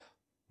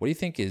what do you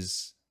think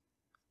is?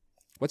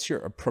 What's your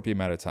appropriate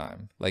amount of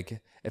time? Like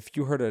if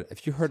you heard a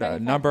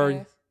 25 number,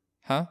 minutes.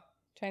 huh?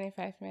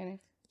 25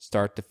 minutes.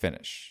 Start to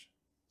finish.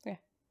 Yeah.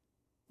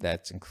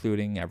 That's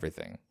including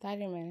everything.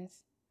 30 minutes.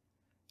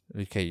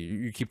 Okay,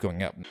 you keep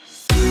going up.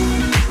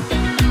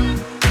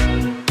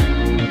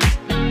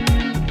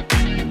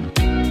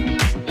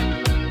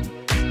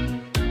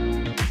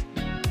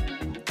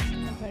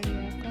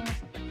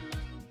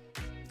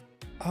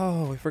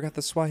 Oh, we forgot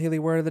the Swahili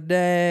word of the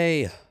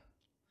day.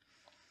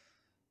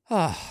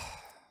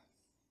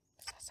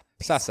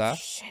 Sasa.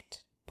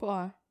 Shit.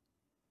 Poa.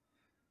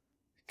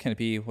 Can it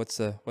be what's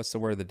the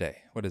word of the day?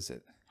 What is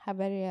it?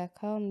 Habari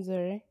yako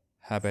mzuri.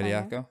 Habari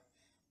yako?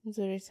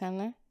 Mzuri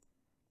sana.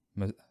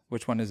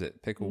 Which one is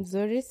it? Pick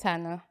Mzuri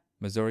sana.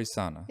 Missouri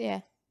Sana.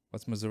 Yeah.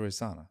 What's Missouri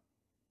Sana?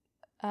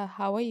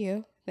 How are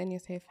you? Then you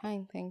say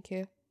fine, thank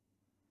you.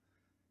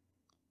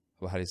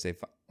 Well, how do you say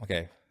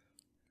okay?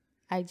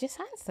 I just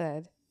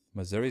answered.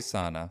 Missouri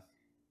Sana.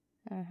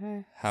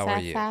 Uh-huh. How are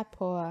you? Sasa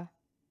poa.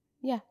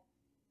 Yeah.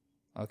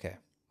 Okay.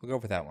 We'll go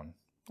with that one.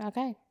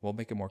 Okay. We'll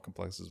make it more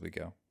complex as we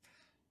go.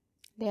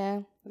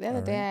 Yeah. The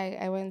other day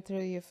I went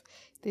through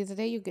the other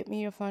day you gave me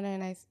your phone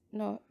and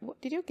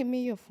did you give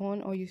me your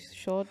phone or you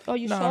showed? Oh,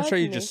 you showed me. No, I'm sure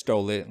you just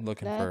stole it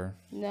looking for.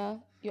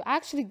 No, you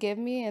actually gave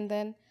me, and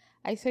then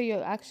I saw you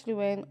actually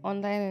went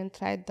online and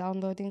tried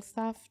downloading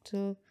stuff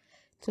to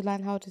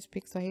learn how to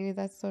speak Swahili.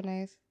 That's so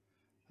nice.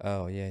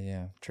 Oh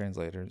yeah,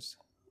 translators.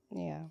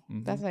 Yeah,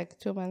 That's like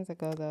 2 months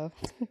ago though.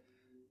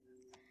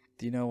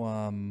 Do you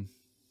know?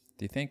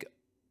 Do you think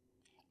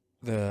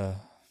the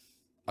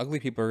ugly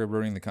people are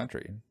ruining the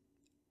country?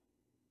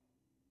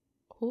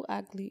 Who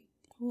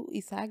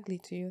is ugly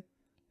to you?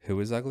 Who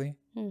is ugly?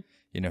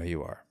 You know who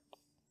you are.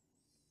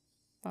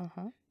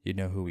 You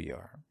know who we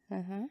are.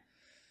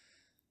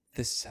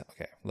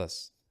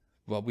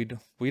 Well,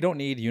 we don't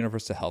need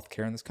universal health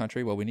care in this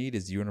country. What we need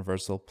is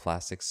universal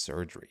plastic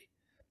surgery.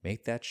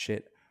 Make that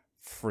shit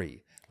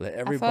free. Let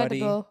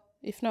everybody. Affordable.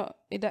 If not,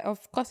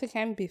 of course it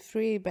can be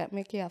free, but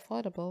make it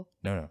affordable.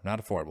 No,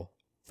 not affordable.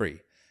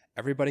 Free.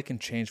 Everybody can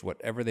change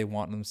whatever they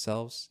want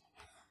themselves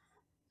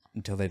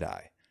until they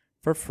die.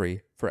 For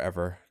free,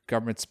 forever,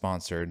 government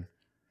sponsored.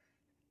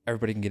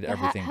 Everybody can get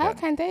everything How done.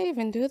 can they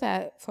even do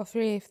that for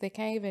free if they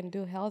can't even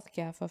do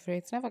healthcare for free?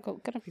 It's never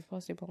gonna be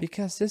possible.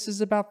 Because this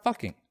is about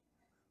fucking.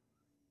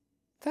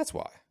 That's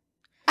why.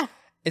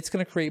 It's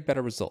going to create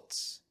better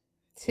results.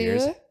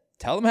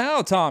 Tell them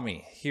how,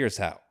 Tommy. Here's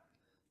how.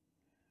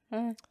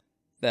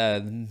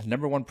 The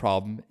number one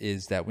problem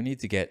is that we need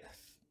to get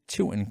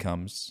 2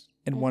 incomes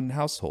in one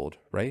household,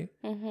 right?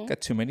 Got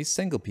too many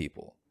single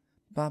people.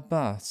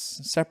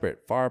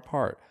 Separate, far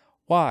apart.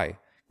 Why?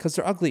 Because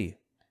they're ugly.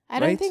 I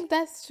don't think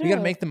that's true. You got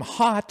to make them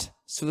hot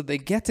so that they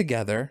get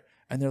together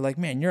and they're like,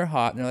 man, you're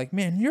hot. And they're like,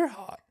 man, you're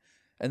hot.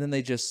 And then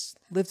they just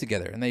live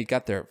together and they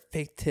got their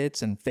fake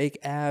tits and fake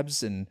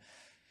abs and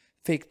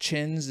fake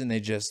chins and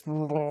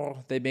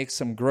they make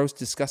some gross,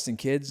 disgusting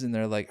kids and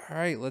they're like, all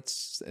right,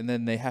 and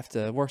then they have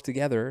to work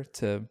together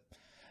to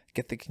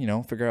get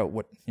figure out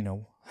what,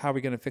 how are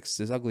we going to fix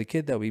this ugly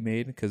kid that we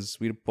made? Because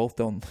we both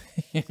don't,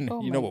 you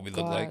know what we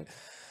look like.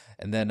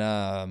 And then,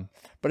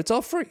 but it's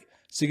all free.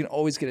 So you can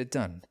always get it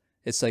done.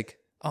 It's like,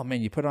 oh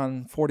man, you put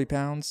on 40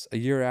 pounds a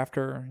year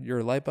after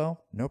your lipo?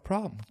 No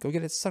problem. Go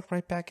get it sucked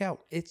right back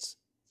out. It's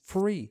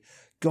free.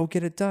 Go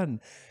get it done.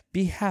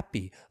 Be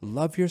happy.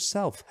 Love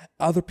yourself.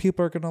 Other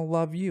people are going to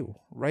love you,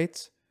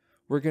 right?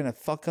 We're going to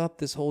fuck up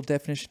this whole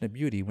definition of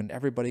beauty when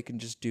everybody can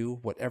just do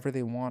whatever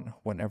they want,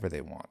 whenever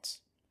they want.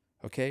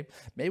 Okay?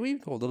 Maybe we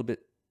go a little bit,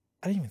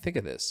 I didn't even think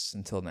of this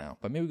until now,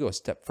 but maybe we go a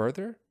step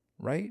further,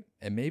 right?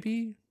 And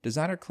maybe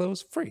designer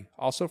clothes, free.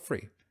 Also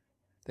free.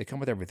 They come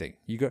with everything.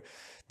 You go,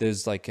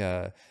 there's like,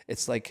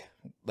 it's like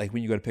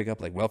when you go to pick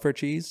up like welfare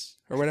cheese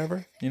or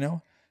whatever,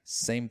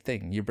 same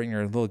thing. You bring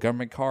your little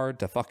government card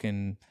to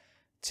fucking,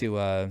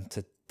 to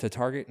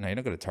Target. No, you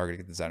don't go to Target to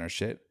get designer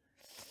shit.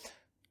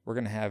 We're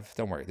going to have,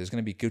 don't worry, there's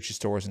going to be Gucci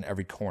stores in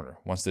every corner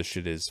once this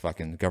shit is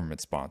fucking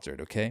government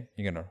sponsored, okay?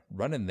 You're going to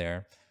run in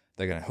there.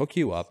 They're going to hook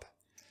you up.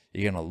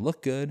 You're going to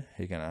look good.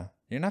 You're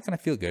not going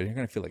to feel good. You're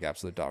going to feel like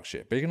absolute dog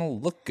shit, but you're going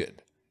to look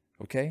good,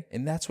 okay?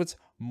 And that's what's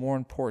more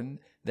important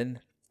than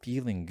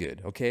feeling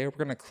good, okay? We're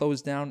going to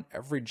close down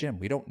every gym.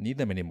 We don't need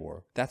them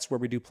anymore. That's where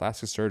we do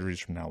plastic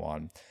surgeries from now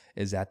on,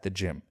 is at the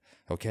gym,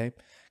 okay?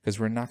 Because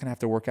we're not going to have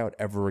to work out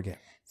ever again.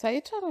 So are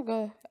you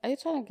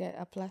trying to get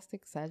a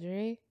plastic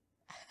surgery?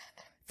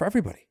 For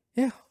everybody,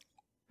 yeah.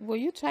 What are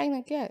you trying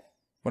to get?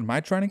 What am I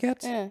trying to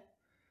get? Yeah.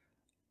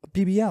 A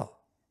BBL.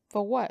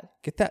 For what?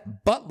 Get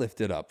that butt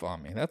lifted up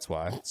on me. That's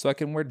why. So I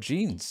can wear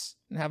jeans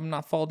and have them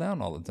not fall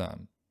down all the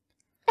time.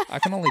 I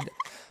can only,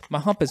 my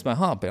hump is my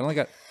hump. I only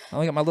got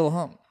my little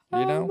hump.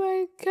 You know? Oh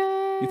my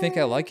God. You think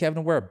I like having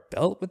to wear a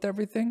belt with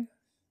everything?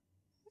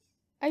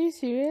 Are you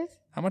serious?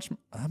 How much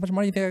money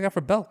do you think I got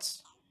for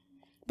belts?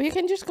 But you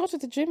can just go to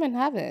the gym and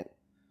have it.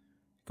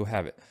 Go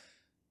have it.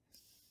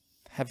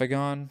 Have I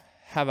gone?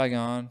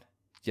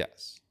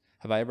 Yes.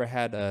 Have I ever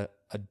had a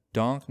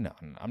dunk? No,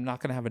 I'm not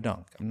going to have a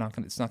dunk.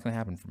 It's not going to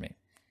happen for me.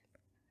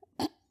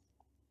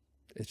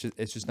 It's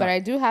just But not. I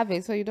do have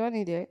it, so you don't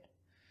need it.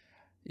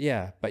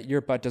 Yeah, but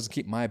your butt doesn't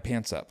keep my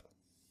pants up.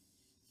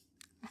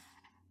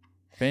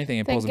 If anything,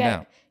 it Then pulls them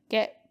down.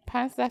 get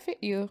pants that fit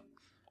you.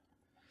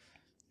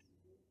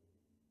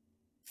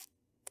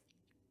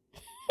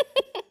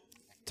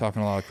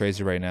 Talking a lot of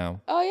crazy right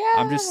now. Oh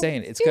yeah. I'm just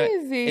saying it's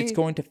easy.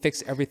 going to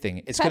fix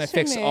everything. It's going to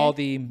Touching fix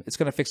it. it's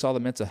going to fix all the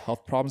mental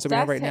health problems that we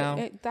have right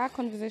now. That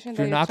conversation.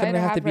 You're that not going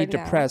going to have to be right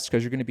now. depressed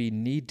because you're going to be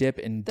knee dip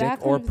in dick That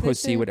or pussy,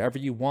 conversation- whatever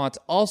you want.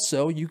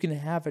 Also, you can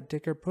have a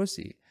dick or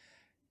pussy.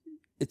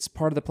 It's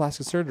part of the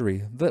plastic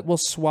surgery. That we'll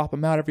swap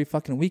them out every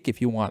fucking week if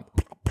you want.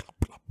 You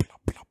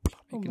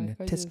Oh can my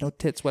tits, goodness. no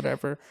tits,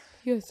 whatever.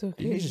 You're so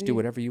crazy. You can just do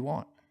whatever you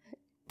want.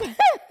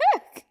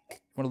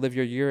 You want to live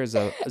your year as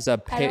a pale,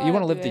 don't you want to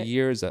wanna live do the it.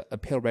 year as a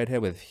pale redhead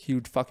with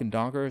huge fucking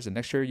donkers, and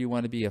next year you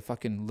want to be a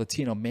fucking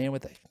Latino man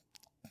with a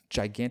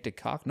gigantic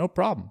cock. No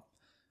problem.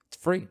 It's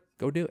free.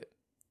 Go do it.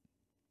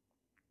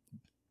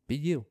 Be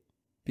you.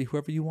 Be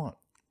whoever you want.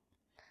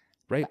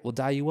 Right? We'll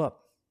dye you up.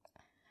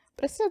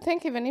 But I still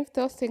think even if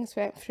those things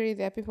went free,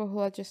 there are people who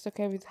are just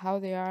okay with how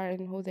they are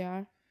and who they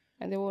are,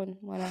 and they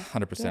won't wanna.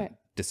 100%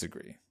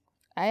 disagree.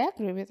 I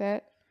agree with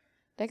that.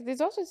 Like,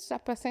 there's also just a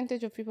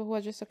percentage of people who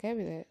are just okay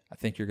with it. I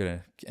think you're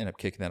gonna end up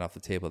kicking that off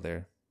the table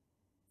there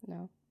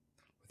No.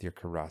 with your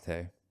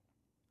karate.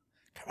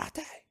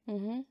 Karate.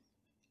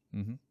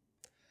 Mm-hmm.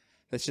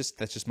 That's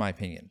just my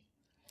opinion.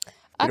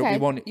 Okay. we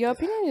won't- Your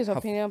opinion is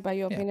opinion, but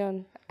your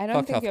opinion, I don't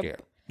Fuck think healthcare.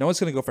 No one's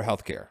gonna go for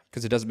healthcare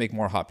because it doesn't make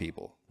more hot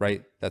people,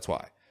 right? That's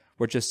why.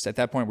 We're just at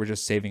that point. We're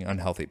just saving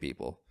unhealthy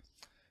people.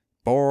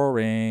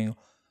 Boring.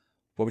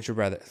 What would you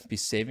rather be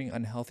saving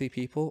unhealthy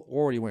people,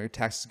 or do you want your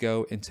taxes to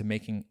go into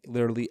making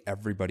literally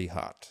everybody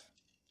hot?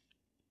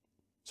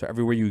 So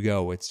everywhere you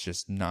go, it's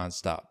just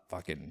nonstop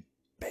fucking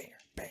banger,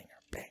 banger,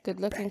 banger.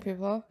 good-looking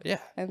people. Yeah,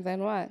 And then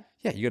what?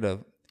 yeah. You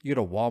go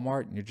to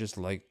Walmart and you're just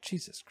like,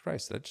 Jesus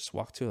Christ! Did I just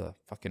walk to a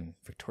fucking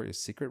Victoria's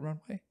Secret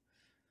runway?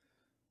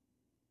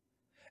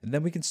 And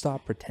then we can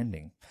stop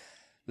pretending.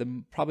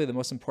 Probably the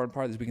most important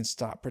part is we can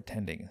stop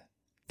pretending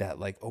that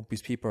like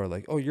obese people are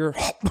like, oh, you're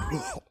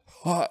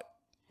hot.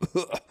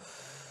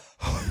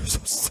 Oh, you're so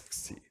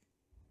sexy.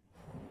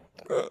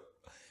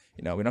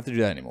 We don't have to do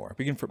that anymore.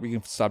 We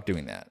can stop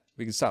doing that.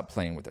 We can stop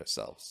playing with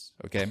ourselves.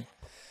 Okay.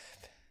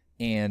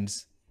 And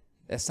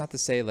that's not to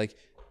say like,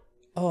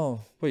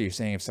 oh, what you're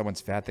saying if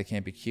someone's fat, they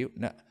can't be cute.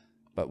 No,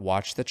 but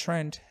watch the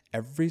trend.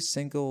 Every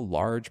single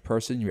large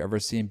person you ever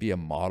seen be a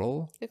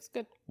model, Looks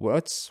good.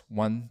 what's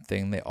one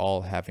thing they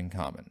all have in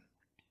common?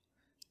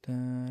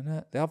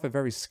 Da-da. They all have a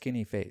very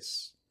skinny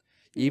face.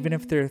 Even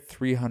if they're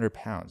 300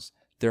 pounds,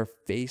 their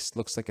face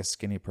looks like a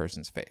skinny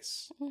person's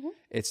face.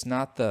 It's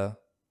not the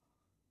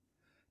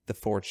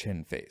four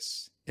chin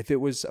face. If it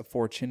was a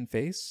four chin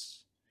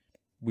face,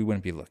 we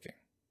wouldn't be looking.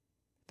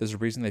 There's a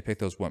reason they pick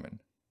those women,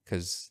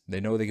 because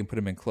they know they can put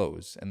them in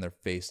clothes and their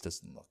face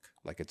doesn't look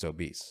like it's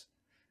obese,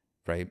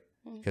 right?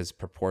 Because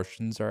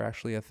proportions are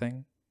actually a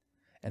thing,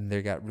 and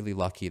they got really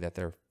lucky that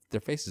their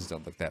faces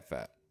don't look that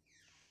fat,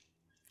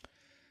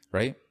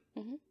 right?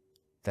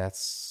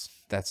 That's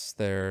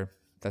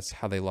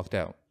how they lucked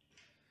out.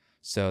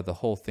 So the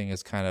whole thing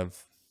is kind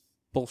of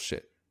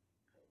bullshit,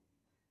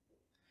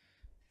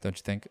 don't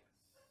you think?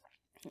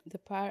 The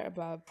part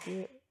about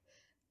being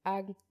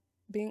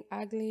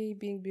ugly,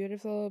 being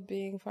beautiful,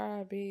 being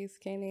far, being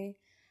skinny.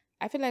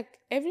 I feel like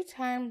every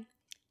time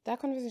that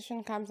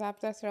conversation comes up,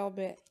 that's a little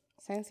bit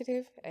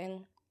sensitive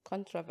and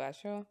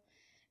controversial.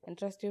 And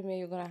trust you me,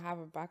 you're going to have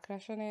a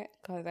backlash on it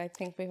because I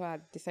think people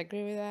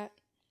disagree with that.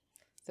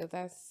 So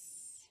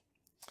that's...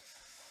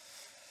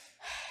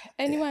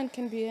 Anyone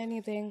can be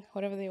anything,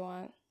 whatever they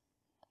want.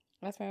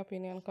 That's my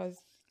opinion because...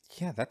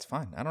 Yeah, that's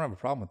fine. I don't have a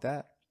problem with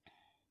that.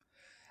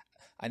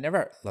 I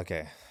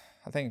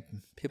think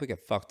people get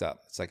fucked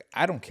up. It's like,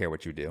 I don't care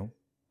what you do.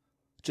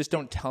 Just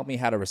don't tell me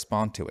how to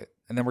respond to it.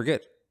 And then we're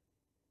good.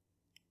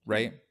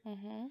 Right?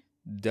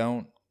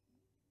 Don't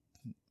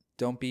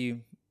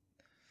be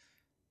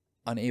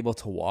unable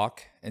to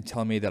walk and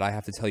tell me that I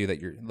have to tell you that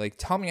you're like,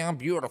 tell me I'm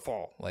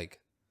beautiful. Like,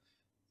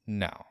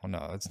 no,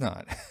 it's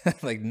not.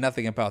 Like,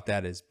 nothing about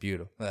that is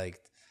beautiful. Like,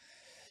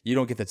 you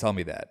don't get to tell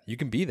me that. You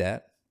can be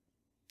that.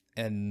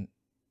 And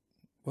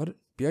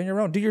be on your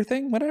own. Do your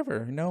thing,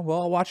 whatever.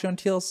 Well, I'll watch you on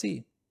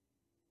TLC.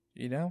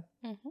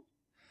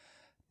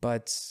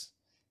 But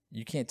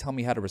you can't tell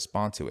me how to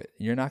respond to it.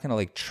 You're not going to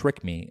like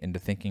trick me into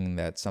thinking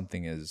that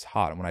something is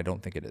hot when I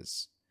don't think it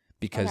is.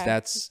 Because Okay.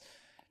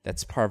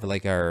 that's part of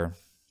like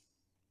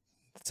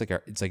it's like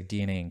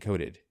DNA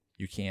encoded.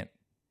 You can't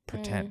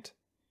pretend.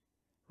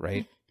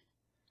 Right?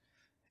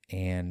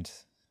 And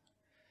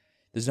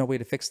there's no way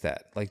to fix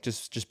that. Like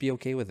just be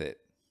okay with it.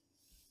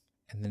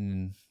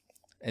 And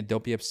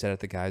don't be upset at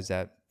the guys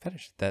that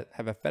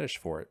have a fetish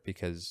for it,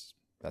 because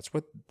that's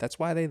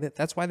why they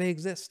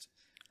exist.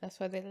 That's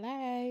what they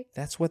like.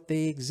 That's what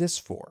they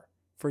exist for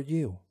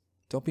you.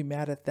 Don't be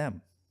mad at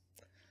them.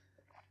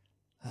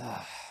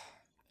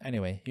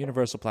 Anyway,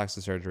 Universal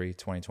Plastic Surgery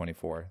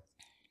 2024.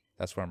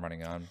 That's what I'm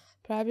running on.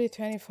 Probably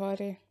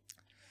 2040.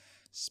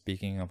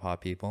 Speaking of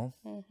hot people,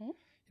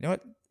 You know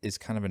what is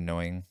kind of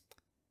annoying?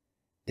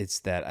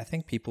 It's that I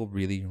think people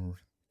really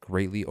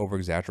greatly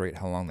over-exaggerate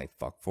how long they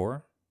fuck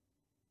for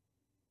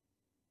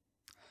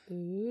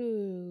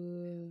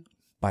Ooh.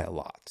 by a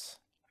lot.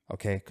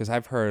 Okay? Because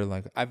I've heard,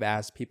 like, I've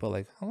asked people,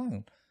 like, how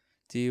long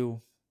do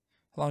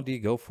you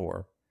go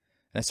for?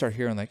 And I start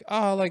hearing, like,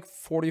 oh, like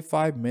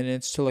 45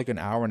 minutes to like an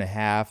hour and a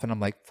half. And I'm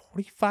like,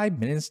 45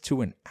 minutes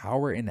to an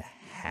hour and a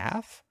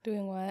half?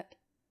 Doing what?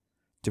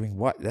 Doing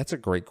what? That's a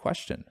great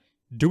question.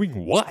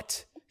 Doing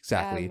what?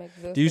 Exactly.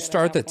 Like Do you this at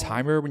start the half one.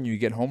 timer when you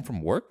get home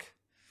from work?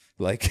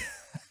 Like,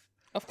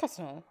 Of course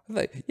not.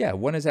 like, yeah,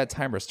 when does that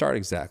timer start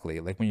exactly?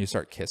 Like when you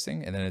start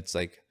kissing, and then it's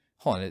like,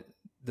 hold on,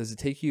 does it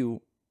take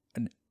you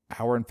an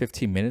hour and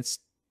 15 minutes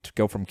to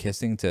go from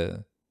kissing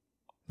to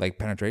like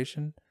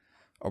penetration?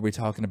 Are we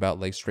talking about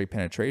like straight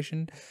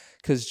penetration?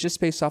 Because just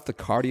based off the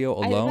cardio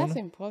alone, That's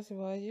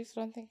impossible. I just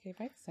don't think it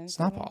makes sense. it's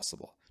not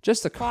possible.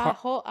 Just the For a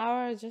whole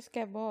hour, I just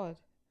get bored.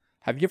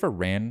 Have you ever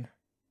ran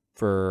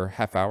for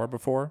half hour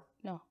before?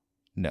 No.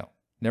 No,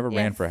 never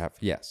ran Yes. for half.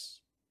 Yes,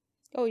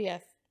 Oh,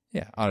 yes.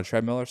 yeah, on a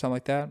treadmill or something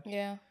like that.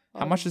 Yeah.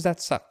 How much does that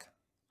suck?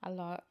 A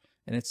lot.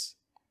 And it's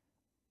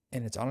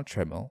on a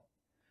treadmill,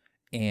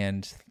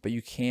 but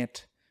you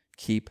can't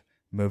keep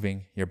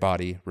moving your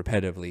body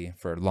repetitively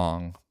for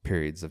long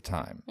periods of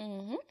time.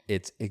 Mm-hmm.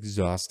 It's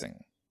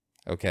exhausting.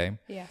 Okay?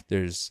 Yeah.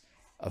 There's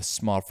a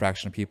small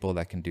fraction of people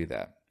that can do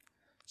that.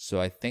 So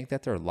I think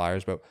that they're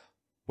liars, but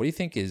what do you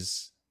think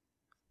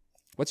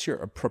what's your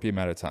appropriate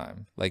amount of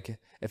time? Like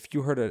if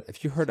you heard a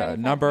 25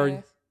 number,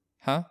 minutes.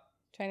 huh?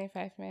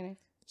 25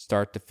 minutes.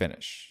 Start to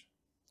finish.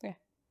 Yeah.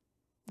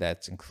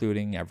 That's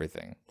including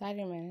everything.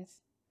 30 minutes.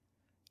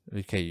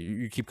 Okay,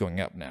 you keep going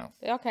up now.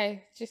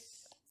 Okay,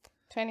 just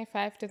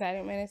 25 to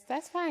 30 minutes.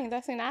 That's fine.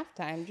 That's enough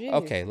time. Jeez.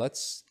 Okay,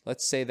 let's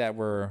say that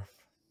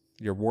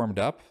you're warmed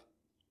up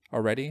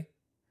already.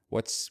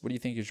 What do you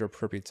think is your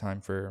appropriate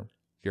time for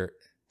your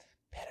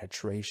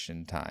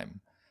penetration time?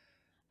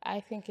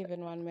 I think even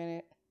 1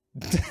 minute.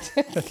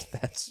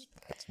 that's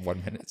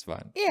 1 minute. It's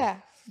fine.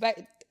 Yeah, but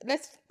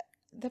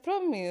the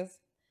problem is,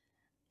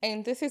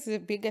 and this is the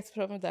biggest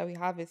problem that we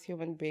have as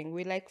human beings.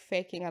 We like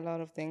faking a lot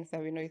of things that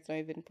we know it's not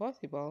even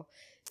possible.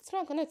 It's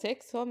not gonna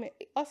take so many.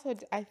 Also,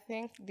 I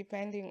think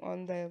depending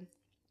on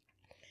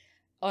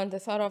the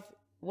sort of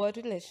what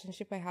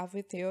relationship I have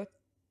with you,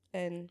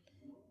 and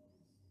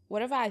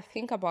whatever I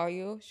think about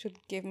you should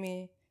give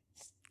me.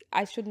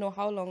 I should know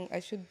how long I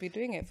should be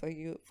doing it with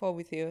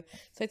you.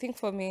 So I think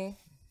for me,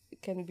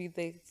 it can be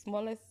the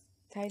smallest,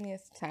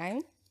 tiniest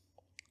time,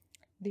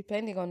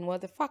 depending on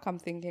what the fuck I'm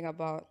thinking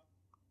about.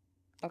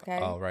 Okay?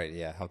 Oh, right.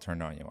 Yeah. How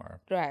turned on you are.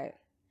 Right.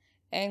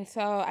 And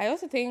so I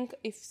also think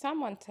if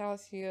someone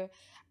tells you,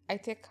 I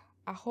take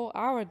a whole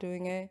hour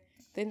doing it,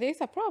 then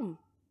there's a problem.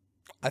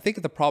 I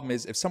think the problem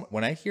is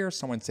when I hear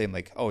someone saying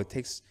like, oh,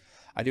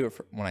 I do it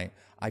when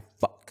I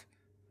fuck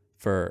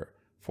for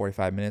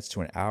 45 minutes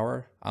to an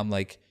hour, I'm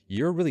like,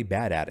 you're really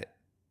bad at it.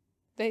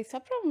 There's a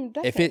problem,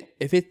 definitely.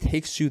 If it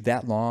takes you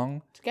that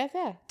long to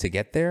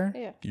get there,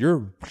 yeah.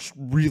 You're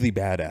really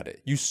bad at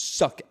it. You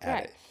suck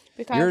at it.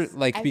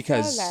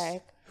 Because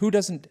who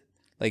doesn't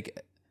like?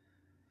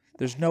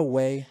 There's no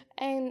way.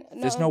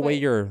 There's no way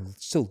you're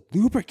still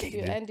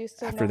lubricated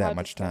after that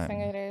much time.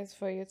 It is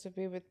for you to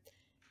be with,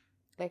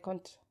 like,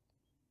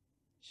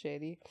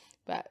 shady,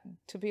 but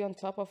to be on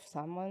top of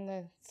someone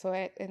that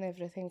sweat and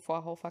everything for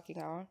a whole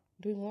fucking hour,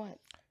 doing what?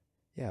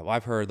 Yeah, well,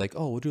 I've heard like,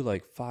 oh, we'll do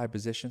like 5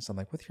 positions. I'm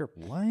like, with your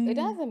line? It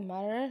doesn't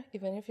matter,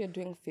 even if you're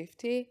doing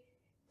 50,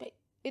 but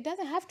it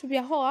doesn't have to be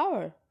a whole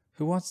hour.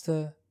 Who wants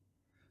to?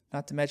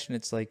 Not to mention,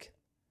 it's like,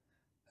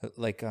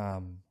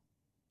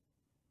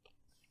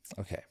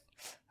 okay,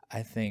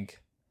 I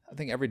think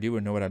every dude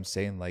would know what I'm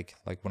saying. Like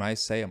when I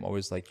say, I'm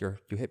always like, you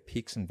hit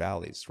peaks and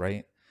valleys,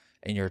 right?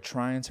 And you're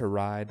trying to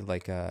ride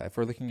like if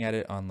we're looking at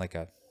it on like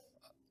a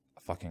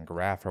fucking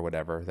graph or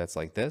whatever, that's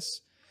like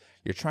this.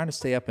 You're trying to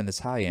stay up in this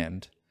high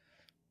end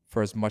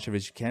for as much of it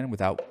as you can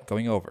without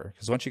going over.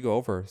 Because once you go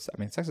over, I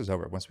mean, sex is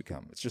over once we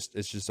come. It's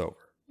just over.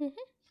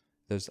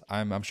 Mm-hmm.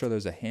 I'm sure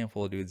there's a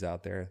handful of dudes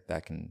out there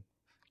that can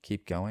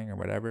keep going or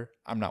whatever.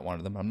 I'm not one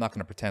of them. I'm not going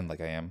to pretend like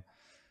I am.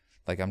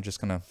 Like I'm just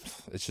gonna.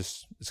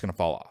 It's gonna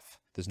fall off.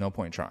 There's no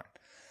point in trying.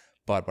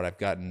 But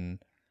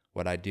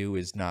what I do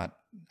is not.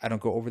 I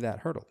don't go over that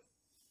hurdle.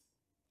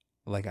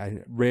 Like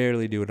I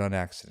rarely do it on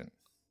accident.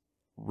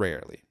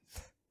 Rarely,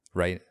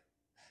 right?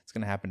 It's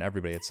gonna happen to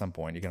everybody at some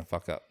point. You're gonna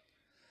fuck up.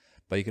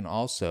 But you can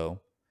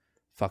also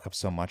fuck up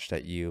so much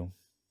that you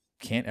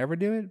can't ever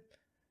do it.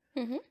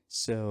 Mm-hmm.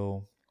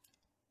 So,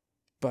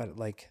 but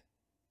like,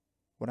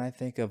 when I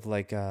think of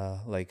like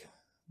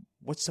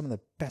what's some of the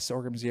best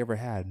orgasms you ever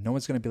had? No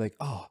one's going to be like,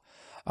 oh,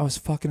 I was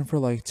fucking for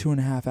like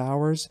 2.5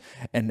 hours.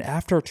 And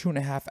after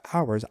 2.5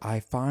 hours,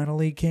 I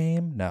finally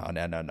came. No.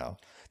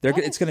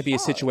 It's going to be a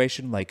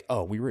situation like,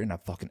 oh, we were in a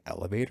fucking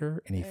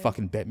elevator and he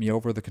fucking bent me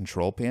over the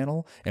control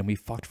panel and we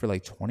fucked for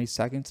like 20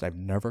 seconds. And I've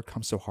never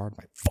come so hard in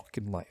my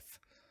fucking life.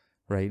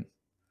 Right?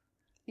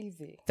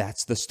 Easy.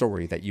 That's the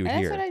story that you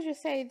hear. That's what I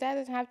just say. It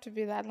doesn't have to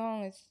be that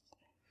long.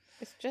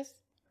 It's just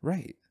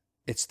right.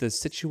 It's the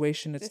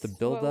situation. It's the This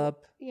build will,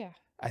 up. yeah.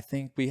 I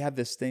think we have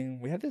this thing.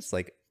 We have this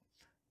like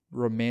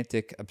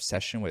romantic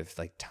obsession with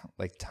like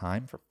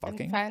time for And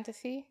fucking.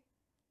 fantasy.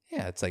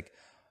 Yeah, it's like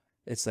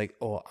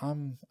oh,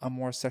 I'm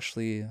more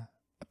sexually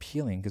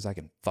appealing because I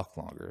can fuck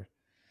longer,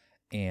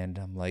 and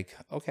I'm like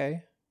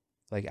okay,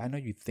 like I know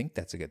you think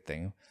that's a good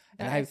thing,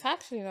 and But it's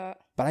actually not.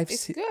 but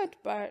It's good,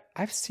 but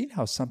I've seen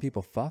how some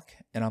people fuck,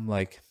 and I'm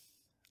like,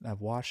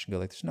 I've watched and go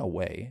like, there's no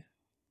way.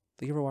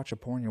 Like you ever watch a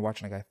porn? You're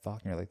watching a guy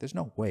fuck, and you're like, there's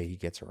no way he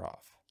gets her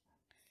off,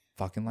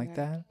 fucking like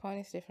that. porn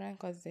is different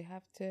because they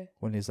have to.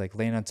 When he's like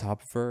laying on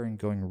top of her and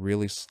going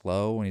really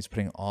slow, and he's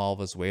putting all of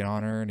his weight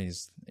on her, and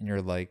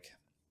you're like,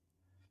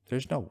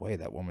 there's no way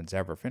that woman's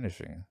ever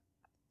finishing.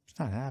 It's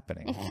not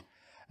happening.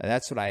 And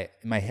that's what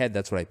in my head,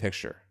 that's what I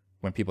picture.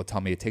 When people tell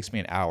me it takes me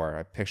an hour,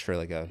 I picture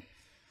like a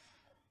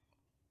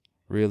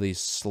really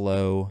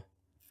slow,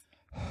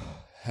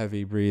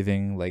 heavy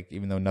breathing, like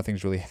even though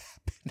nothing's really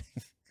happening.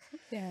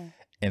 Yeah.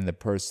 And the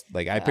person,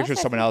 like I picture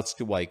someone else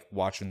like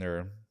watching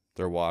their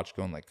watch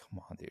going like,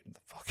 come on, dude, what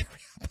the fuck are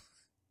we up?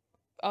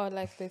 Oh,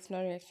 like there's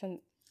no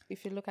reaction.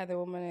 If you look at the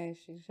woman and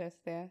she's just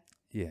there.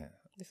 Yeah.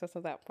 There's also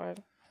that part.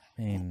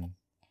 I mean,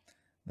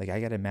 like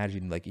I gotta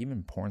imagine, like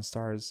even porn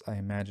stars. I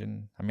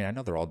imagine. I mean, I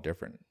know they're all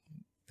different.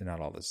 They're not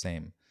all the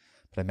same.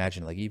 But I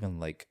imagine, like even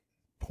like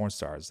porn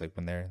stars, like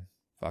when they're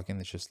fucking,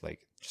 it's just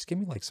like, just give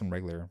me some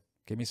regular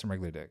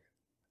dick.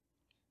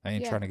 I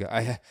ain't trying to go.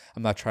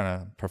 I'm not trying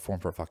to perform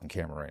for a fucking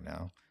camera right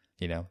now.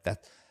 You know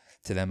that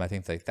to them, I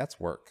think like that's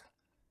work.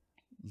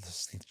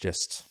 Just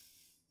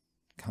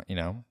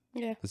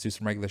let's do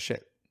some regular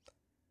shit.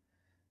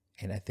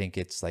 And I think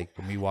it's like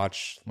when we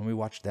watch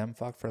them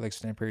fuck for like a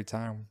certain period of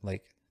time,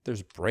 like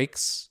there's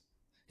breaks.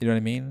 You know what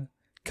I mean?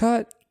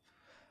 Cut.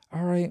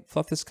 All right,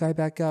 fluff this guy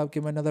back up.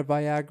 Give him another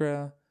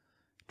Viagra.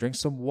 Drink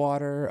some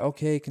water.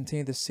 Okay,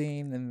 continue the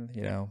scene, and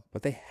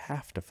but they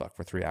have to fuck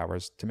for 3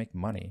 hours to make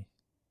money.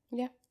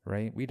 Yeah.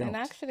 Right? We don't. And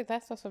actually,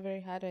 that's also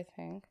very hard, I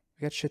think.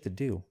 We got shit to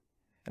do,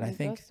 and I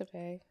think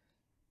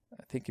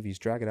if you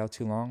drag it out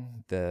too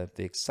long, the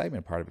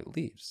excitement part of it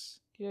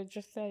leaves. You're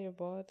just there. You're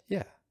bored.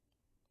 Yeah.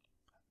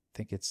 I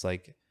think it's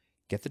like,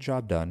 get the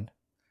job done.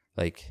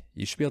 Like,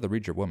 you should be able to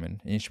read your woman,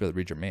 and you should be able to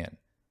read your man.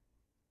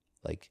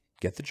 Like,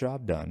 get the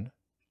job done,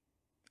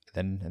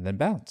 and then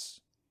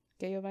bounce.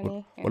 Get your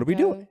money. What are we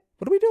doing?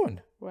 What are we doing?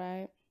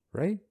 Right.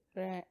 Right?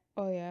 Right.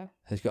 Oh, yeah.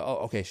 Let's go,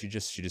 oh, okay, she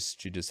just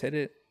hit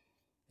it.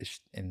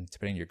 And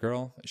depending on your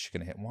girl, is she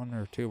going to hit 1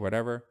 or 2,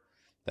 whatever?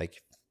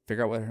 Like,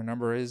 figure out what her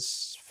number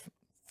is,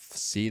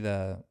 see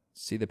the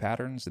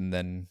patterns, and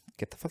then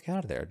get the fuck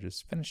out of there.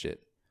 Just finish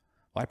it.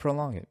 Why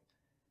prolong it?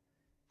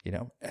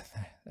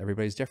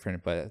 Everybody's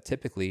different, but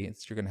typically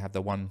you're going to have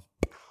the one,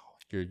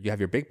 you have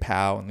your big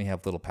pow and you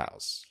have little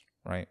pows,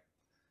 right?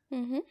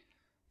 Mm-hmm.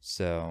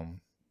 So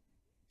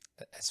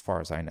as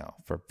far as I know,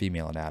 for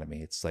female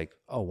anatomy, it's like,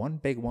 one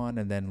big one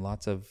and then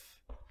lots of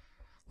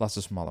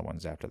smaller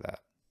ones after that.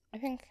 I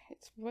think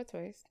it's both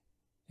ways.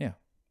 Yeah.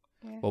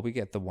 Well, we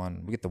get the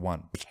one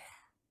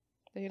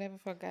that you never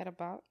forget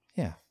about.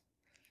 Yeah.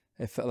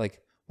 It felt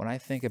like when I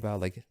think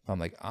about like, if I'm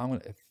like,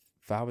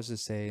 if I was to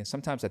say,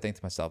 sometimes I think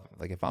to myself,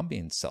 like, if I'm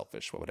being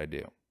selfish, what would I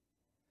do?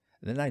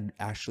 And then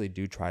I actually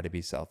do try to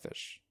be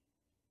selfish.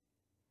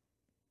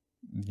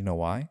 You know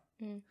why?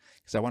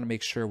 Because I want to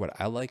make sure what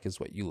I like is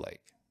what you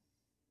like.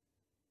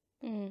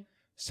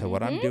 So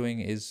what I'm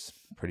doing is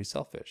pretty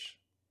selfish.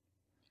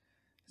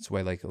 It's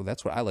why like,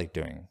 that's what I like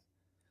doing.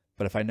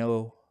 But if I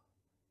know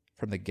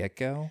from the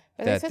get-go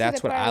that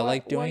that's what I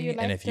like doing,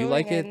 and if you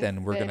like it,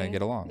 then we're going to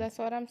get along. That's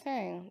what I'm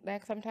saying.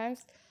 Like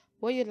sometimes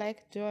what you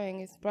like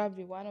doing is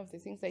probably one of the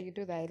things that you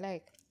do that I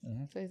like.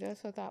 So it's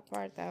also that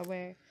part that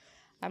where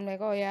I'm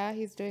like, oh yeah,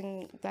 he's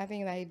doing that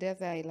thing that he does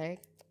that I like.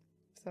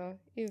 So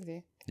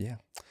easy. Yeah.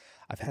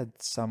 I've had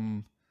this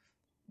was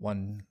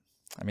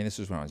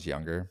when I was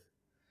younger,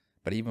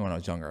 but even when I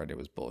was younger, it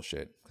was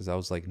bullshit because I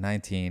was like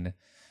 19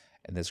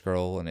 and this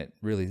girl, and it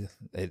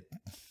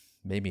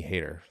made me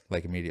hate her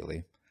like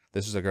immediately.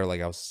 This was a girl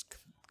like I was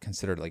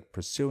considered like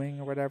pursuing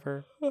or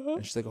whatever.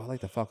 And she's like, oh, I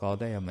like to fuck all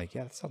day. I'm like,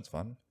 yeah, that sounds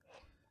fun.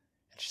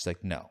 And she's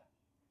like, no,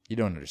 you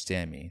don't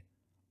understand me.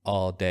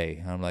 All day.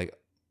 And I'm like,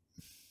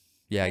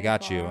 yeah, I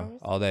got you.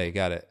 All day,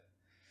 got it.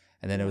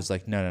 And then it was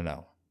like,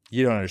 no,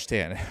 you don't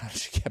understand.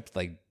 She kept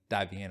like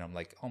diving in. I'm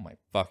like, oh my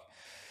fuck,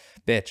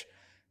 bitch,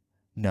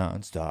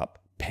 nonstop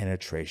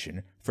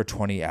penetration for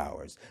 20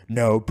 hours,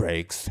 no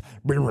breaks.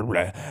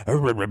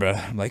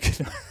 I'm like,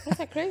 that's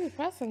a crazy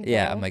person.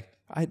 Yeah, though. I'm like,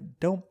 I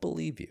don't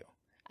believe you.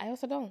 I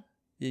also don't.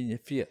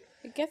 If you,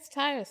 it gets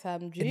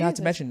tiresome. and not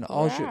to mention,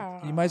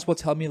 you might as well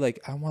tell me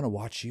like, I want to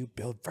watch you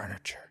build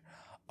furniture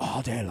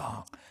all day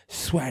long,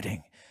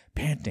 sweating,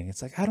 panting.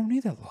 It's like, I don't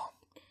need that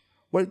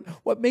long.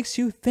 What makes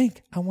you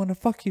think I want to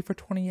fuck you for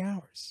 20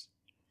 hours?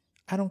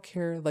 I don't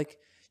care. Like,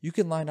 you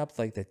can line up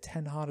like the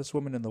 10 hottest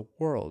women in the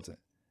world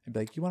and be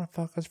like, you want to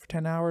fuck us for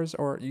 10 hours?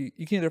 Or you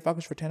can either fuck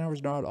us for 10 hours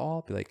or not at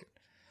all. Be like,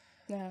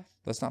 yeah,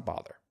 let's not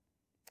bother.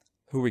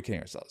 Who are we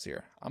kidding ourselves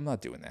here? I'm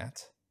not doing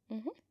that.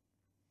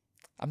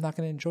 I'm not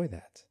going to enjoy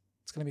that.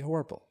 It's going to be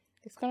horrible.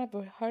 It's gonna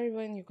be horrible,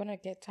 and you're gonna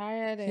get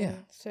tired and Yeah.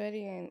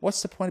 sweaty and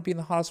What's the point of being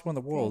the hottest one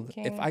in the world if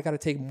drinking. I got to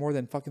take more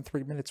than fucking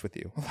 3 minutes with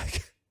you?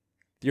 Like,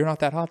 you're not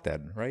that hot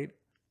then, right?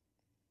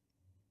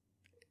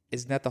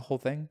 Isn't that the whole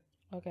thing?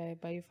 Okay,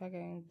 but you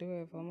fucking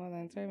do it for more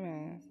than 3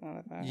 minutes.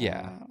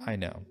 Yeah, I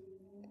know.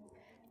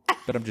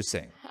 But I'm just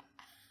saying.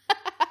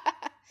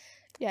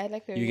 Yeah, I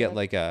like the You get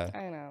like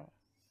I know.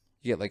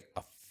 you get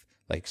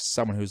like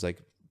someone who's like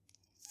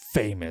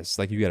famous,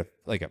 like you get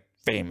a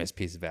famous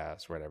piece of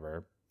ass, or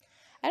whatever.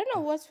 I don't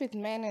know what's with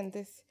men and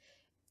this.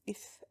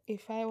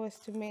 If I was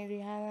to marry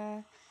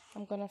Rihanna,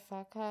 I'm gonna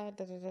fuck her.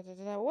 Da, da, da,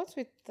 da, da. What's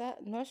with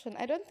that notion?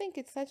 I don't think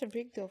it's such a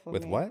big deal for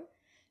With me. what?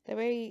 The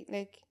way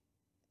like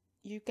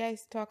you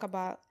guys talk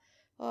about,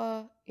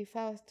 oh, if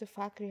I was to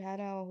fuck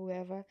Rihanna or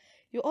whoever,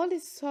 you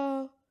always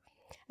saw.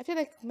 I feel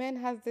like men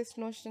has this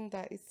notion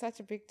that it's such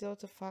a big deal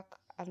to fuck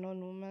a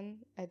known woman.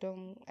 I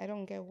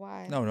don't get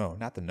why. No,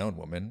 not the known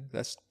woman.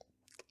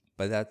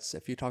 But that's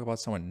if you talk about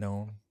someone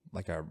known,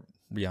 like a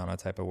Rihanna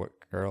type of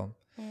girl,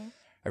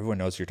 everyone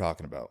knows who you're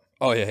talking about.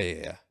 Oh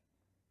yeah.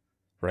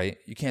 Right?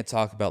 You can't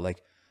talk about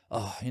like,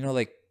 oh,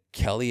 like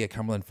Kelly at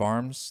Cumberland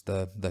Farms,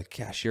 the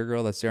cashier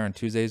girl that's there on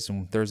Tuesdays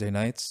and Thursday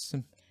nights.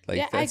 Like,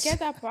 yeah, I get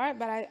that part,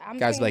 but I'm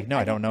guys saying, like, no,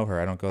 I don't know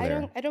her. I don't go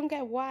there. I don't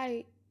get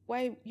why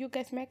you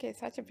guys make it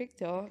such a big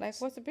deal. Like,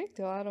 what's the big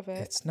deal out of it?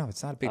 It's not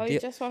a big Oh, deal. you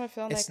just want to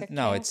feel like a king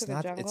no, it's to the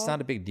not. jungle? It's not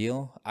a big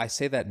deal. I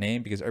say that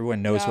name because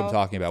everyone knows who I'm No.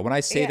 talking about. When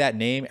I say Yeah. that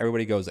name,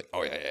 everybody goes like,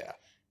 "Oh yeah."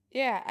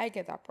 Yeah, I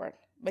get that part,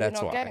 but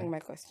That's you're not why. getting my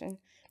question.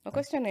 My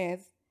question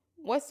is,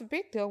 what's the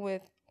big deal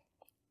with,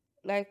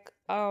 like,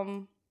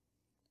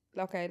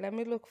 okay, let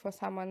me look for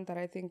someone that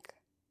I think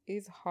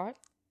is hot,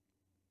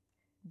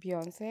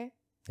 Beyonce,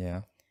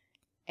 Yeah.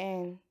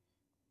 and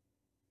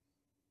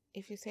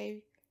if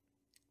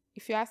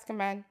you ask a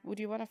man, would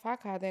you want to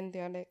fuck her? Then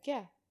they're like,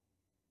 yeah,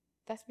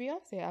 that's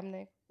Beyonce. I'm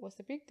like, what's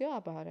the big deal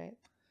about it?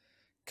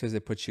 Because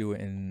it puts you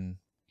in.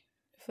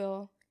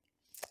 Phil.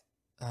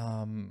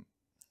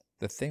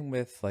 The thing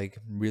with like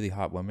really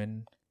hot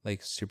women,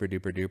 like super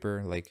duper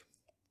duper, like,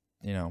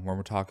 when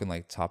we're talking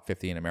like top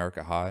 50 in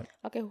America hot,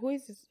 Okay, who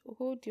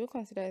do you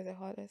consider as the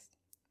hottest?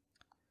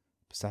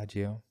 besides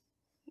you.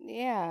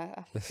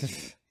 Yeah.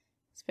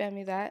 Spare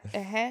me that.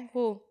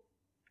 Who?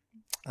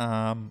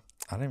 I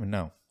don't even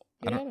know.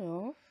 You don't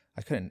know.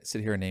 I couldn't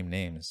sit here and name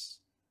names.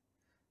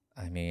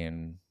 I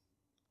mean,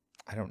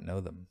 I don't know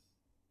them,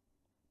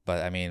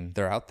 but I mean,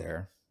 they're out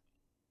there.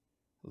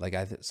 Like,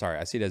 I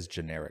see it as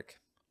generic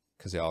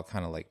because they all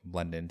kind of like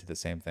blend into the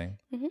same thing.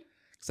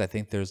 Because I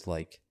think there's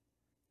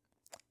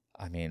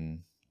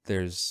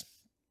there's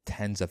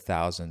tens of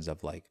thousands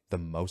of like the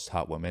most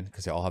hot women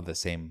because they all have that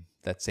same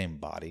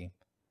body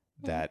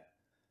that,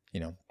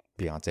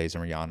 Beyonce's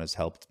and Rihanna's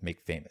helped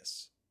make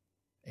famous,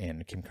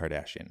 and Kim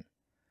Kardashian.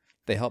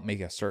 They help make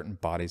a certain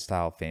body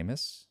style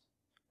famous,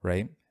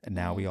 right? And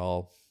now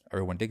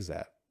everyone digs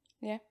that.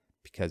 Yeah.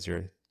 Because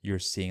you're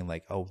seeing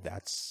like, oh,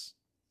 that's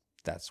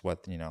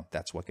what,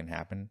 that's what can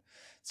happen.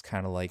 It's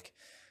kind of like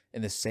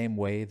in the same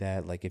way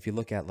that like if you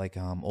look at like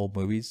old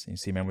movies and you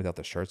see men without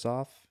their shirts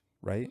off,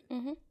 right?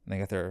 And they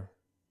got their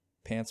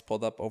pants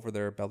pulled up over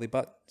their belly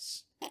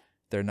buttons.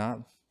 They're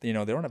not, they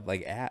don't have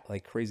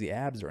like crazy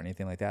abs or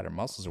anything like that or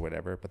muscles or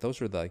whatever, but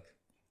those were the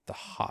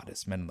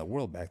hottest men in the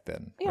world back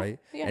then, right?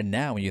 Yeah. And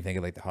now when you think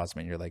of like the hottest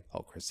men, you're like,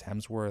 oh, Chris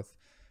Hemsworth,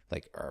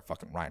 like, or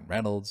fucking Ryan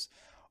Reynolds,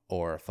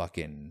 or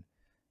fucking,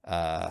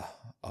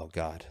 oh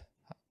God,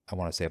 I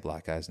want to say a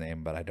black guy's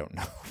name, but I don't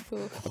know.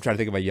 I'm trying to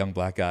think of a young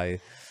black guy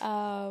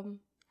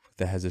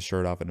that has his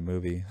shirt off in a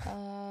movie.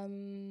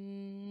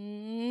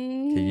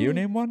 Can you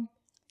name one?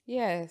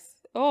 Yes.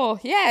 Oh,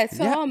 yes.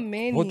 So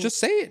many. Well, just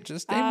say it.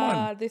 Just name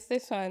one. This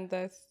one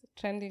that's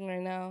trending right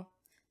now.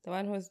 The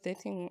one who's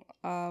dating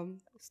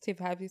Steve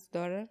Harvey's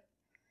daughter.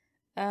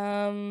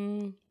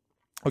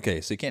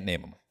 Okay, so you can't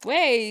name them.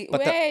 Wait.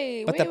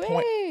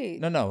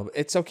 No,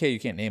 it's okay. You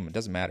can't name them. It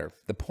doesn't matter.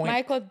 The point.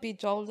 Michael B.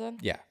 Jordan.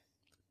 Yeah,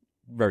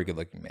 very good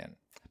looking man.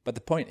 But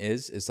the point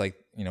is like,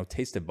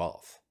 taste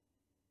evolve,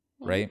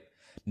 right?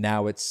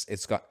 Now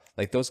it's got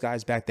like those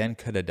guys back then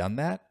could have done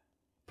that,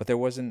 but it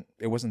wasn't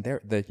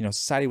there.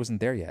 Society wasn't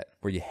there yet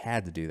where you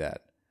had to do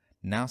that.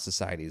 Now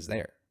society is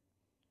there,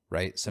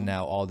 right? So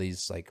now all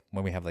these like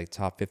when we have like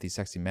top 50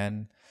 sexy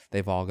men,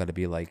 they've all got to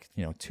be like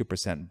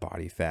 2%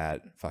 body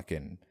fat,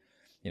 fucking.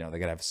 They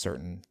gotta have a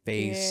certain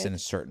face and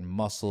certain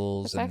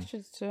muscles. That's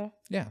actually true.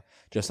 Yeah,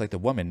 just like the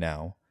woman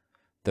now,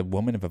 the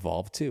women have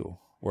evolved too.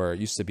 Where it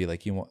used to be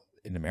like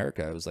in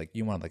America, it was like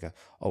you want like a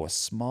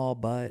small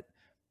butt,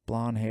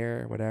 blonde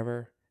hair,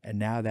 whatever. And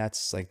now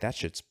that's like that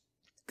shit's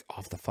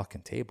off the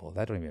fucking table.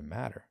 That don't even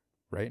matter,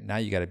 right? Now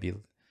you got to be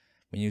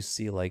when you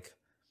see like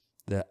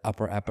the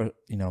upper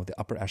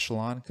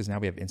echelon, because now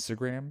we have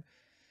Instagram,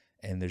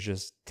 and there's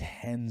just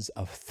tens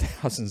of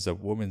thousands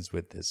of women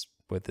with this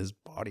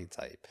body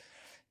type.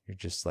 You're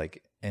just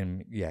like,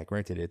 and yeah,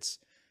 granted,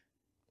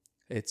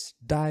 it's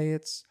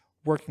diets,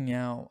 working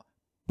out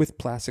with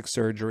plastic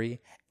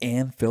surgery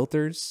and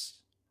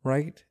filters,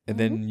 right? And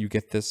then you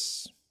get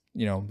this,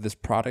 this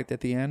product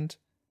at the end.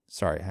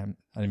 Sorry, I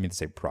didn't mean to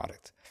say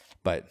product,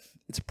 but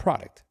it's a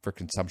product for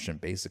consumption,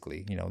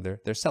 basically. You know,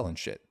 they're selling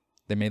shit.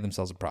 They made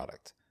themselves a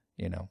product,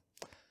 you know.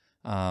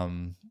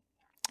 And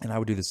I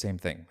would do the same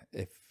thing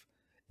if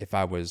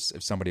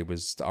somebody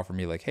was to offer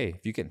me like, hey,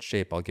 if you get in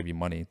shape, I'll give you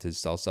money to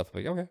sell stuff.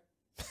 I'm like,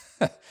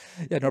 okay.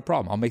 Yeah, no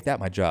problem. I'll make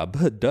that my job.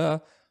 Duh.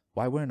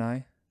 Why wouldn't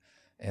I?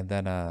 And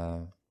then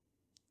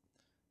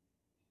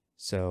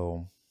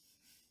so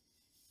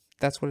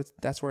that's where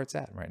it's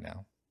at right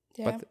now.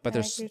 Yeah, But I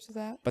agree to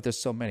that. but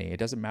there's so many. It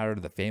doesn't matter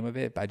the fame of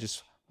it,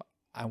 but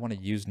I want to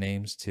use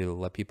names to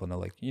let people know,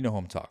 like, you know who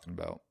I'm talking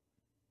about.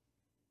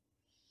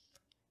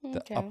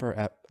 Okay.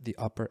 The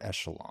upper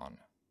echelon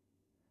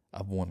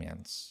of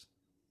women's.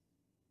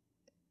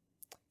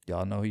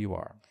 Y'all know who you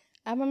are.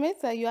 I'm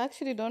amazed that you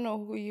actually don't know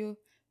who you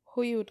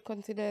would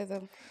consider as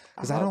a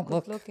Because I don't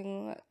look.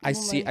 looking I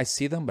woman.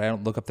 see them, but I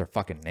don't look up their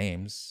fucking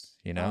names.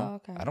 You know, Oh,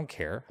 okay. I don't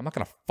care. I'm not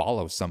gonna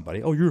follow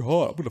somebody. Oh, you're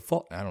hot. I'm gonna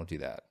follow. I don't do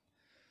that.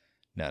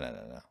 No.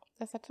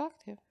 That's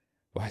attractive.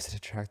 Why is it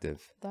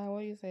attractive? That's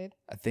what you said.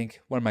 I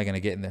think, what am I gonna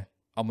get in there?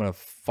 I'm gonna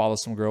follow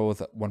some girl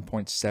with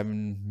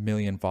 1.7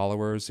 million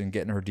followers and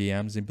get in her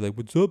DMs and be like,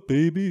 "What's up,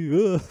 baby?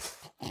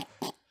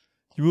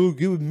 You will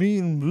get with me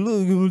and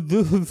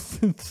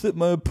sit in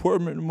my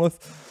apartment and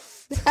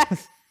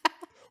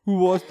we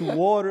watch the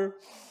water."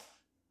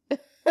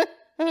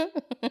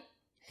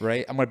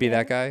 Right? I'm gonna be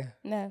that guy.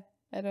 No,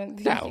 I don't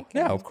think you No,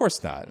 can. of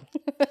course not.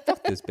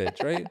 Fuck this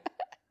bitch, right?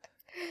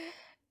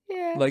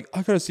 Yeah. Like,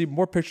 I gotta see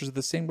more pictures of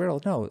the same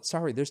girl. No,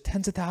 sorry, there's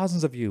tens of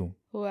thousands of you.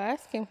 Who are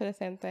asking for the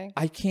same thing.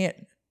 I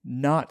can't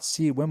not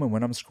see women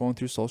when I'm scrolling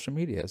through social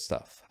media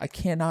stuff. I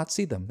cannot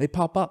see them. They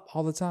pop up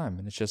all the time.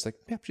 And it's just like,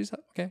 yep, she's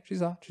hot. Okay,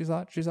 she's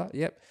hot.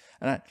 Yep.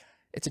 And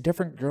it's a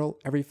different girl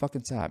every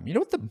fucking time. You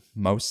know what the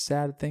most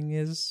sad thing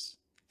is?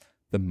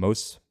 The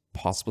most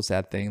possible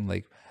sad thing?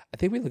 Like, I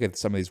think we look at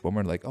some of these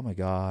women like, oh my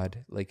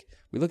God. Like,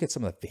 we look at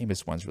some of the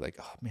famous ones. We're like,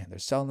 oh man, they're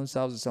selling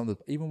themselves.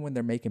 Even when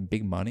they're making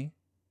big money.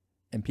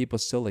 And people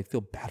still like feel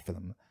bad for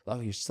them.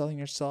 Oh, you're selling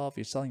yourself.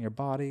 You're selling your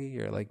body.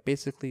 You're like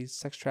basically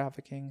sex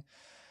trafficking.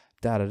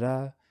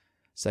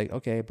 It's like,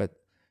 okay, but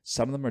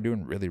some of them are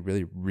doing really,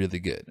 really, really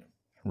good,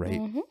 right?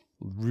 Mm-hmm.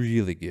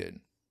 Really good.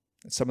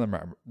 Some of them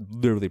are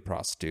literally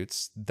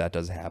prostitutes. That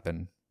does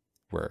happen,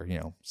 where, you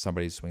know,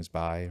 somebody swings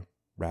by,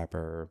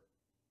 rapper,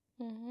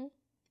 Mm-hmm.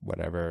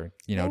 whatever,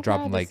 you know, Thank drop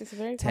God them like this is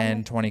very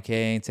 10, common. 20K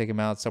and take them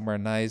out somewhere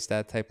nice,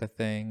 that type of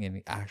thing,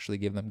 and actually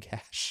give them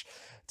cash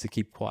to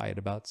keep quiet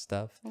about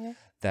stuff. Yeah.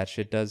 That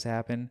shit does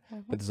happen.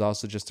 But there's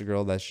also just a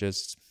girl that's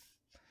just,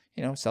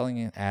 you know,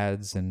 selling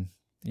ads and,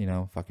 you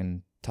know,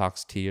 fucking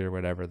talks tea or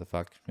whatever the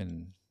fuck,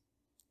 and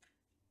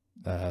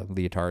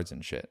leotards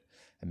and shit,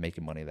 and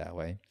making money that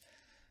way.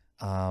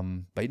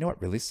 But you know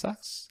what really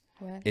sucks?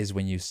 What? Is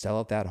when you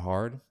sell it that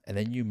hard and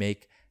then you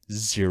make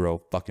 $0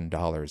 fucking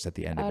dollars at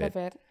the end Out of of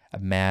it.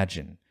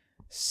 Imagine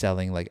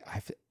selling, like,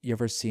 you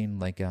ever seen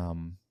like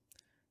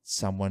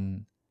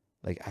someone,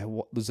 like,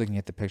 was looking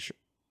at the picture.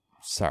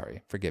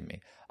 Sorry, forgive me.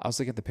 I was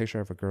looking at the picture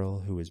of a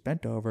girl who was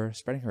bent over,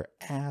 spreading her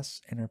ass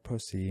and her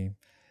pussy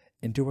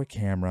into a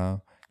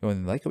camera,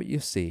 going, like what you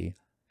see.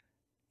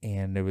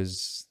 And it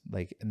was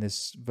like, and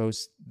this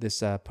post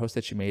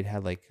that she made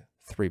had like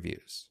 3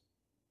 views.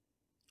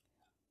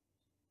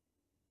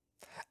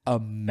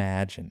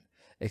 Imagine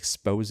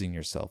exposing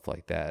yourself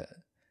like that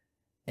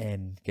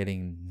and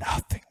getting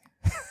nothing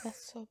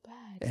That's so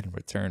bad. in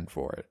return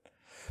for it,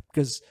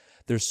 because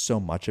there's so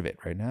much of it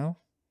right now.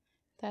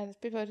 That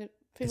people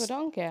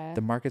don't care.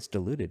 The market's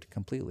diluted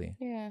completely.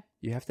 Yeah.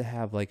 You have to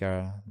have like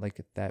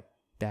that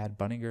Bad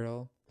Bunny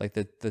girl, like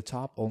the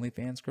top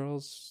OnlyFans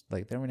girls,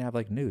 like they don't even have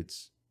like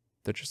nudes.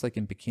 They're just like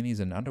in bikinis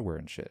and underwear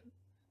and shit.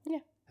 Yeah.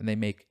 And they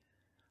make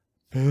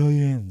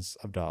billions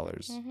of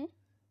dollars. Mm-hmm.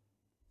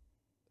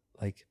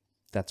 Like,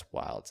 that's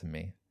wild to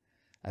me.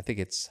 I think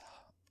it's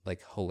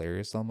like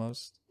hilarious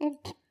almost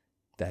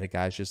that a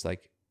guy's just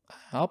like,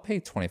 I'll pay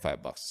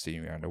 $25 to see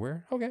your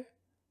underwear. Okay.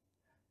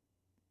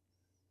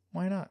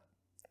 Why not?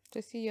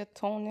 To see your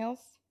toenails.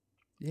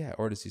 Yeah,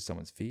 or to see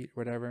someone's feet,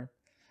 or whatever.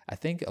 I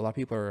think a lot of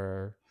people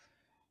are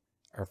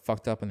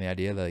fucked up in the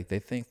idea that, like, they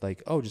think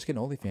like, oh, just get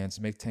an OnlyFans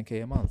and make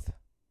 $10K a month.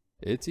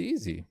 It's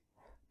easy.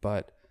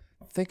 But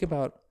think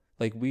about,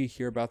 like, we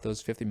hear about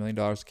those $50 million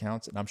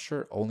accounts, and I'm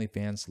sure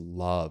OnlyFans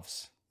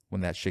loves when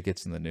that shit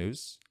gets in the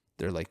news.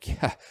 They're like,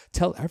 yeah,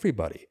 tell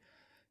everybody.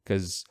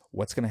 Because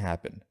what's going to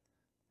happen?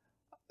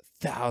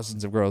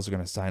 Thousands of girls are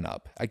going to sign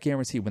up. I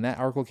guarantee when that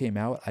article came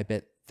out, I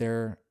bet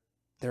their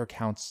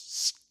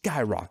accounts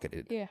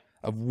skyrocketed. Yeah.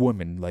 Of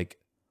women like,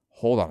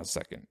 hold on a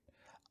second,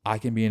 I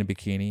can be in a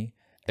bikini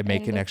and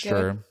make an look extra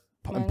good.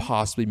 and Money.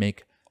 possibly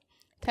make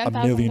 $1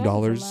 $10,000 million a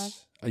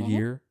month. a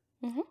year.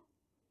 Mhm.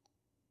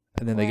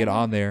 And then they Why get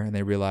not? on there and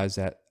they realize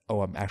that,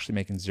 oh, I'm actually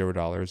making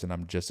 $0 and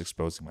I'm just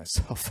exposing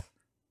myself.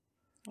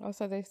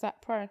 Also, they start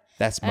porn.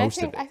 That's And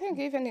most of I it. think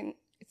even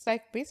it's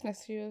like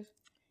business. You're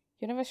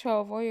never sure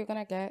of what you're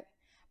gonna get.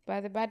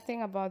 But the bad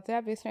thing about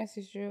their business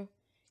is you're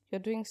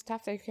doing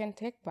stuff that you can't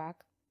take back.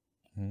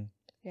 Mhm.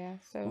 Yeah.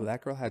 So Well,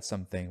 that girl had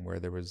something where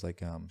there was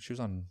like, she was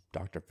on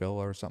Dr. Phil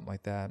or something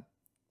like that.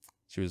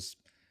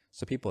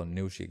 So people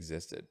knew she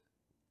existed.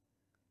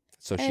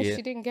 So And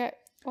she didn't get.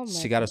 Oh my.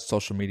 she got a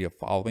social media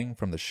following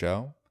from the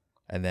show,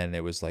 and then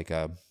it was like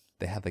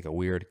they had like a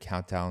weird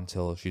countdown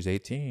till she's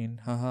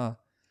 18, haha,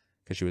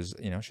 because she was,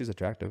 she's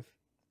attractive,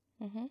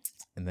 Mm-hmm.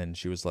 and then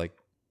she was like,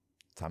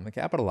 time to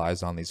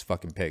capitalize on these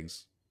fucking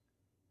pigs.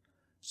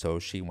 So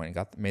she went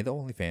and made the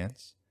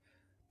OnlyFans,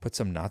 put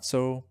some not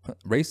so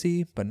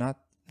racy but not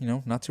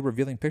not too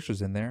revealing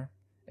pictures in there,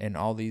 and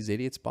all these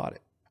idiots bought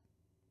it,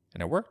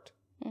 and it worked.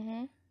 Mm-hmm.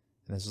 And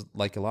there's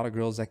like a lot of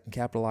girls that can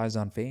capitalize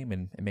on fame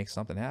and make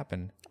something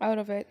happen. Out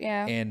of it,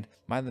 yeah. And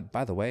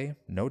by the way,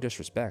 no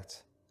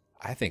disrespect,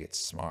 I think it's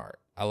smart.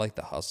 I like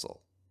the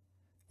hustle.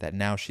 That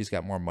now she's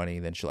got more money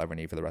than she'll ever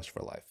need for the rest of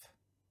her life.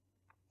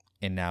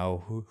 And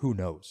now who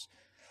knows?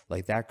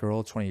 Like that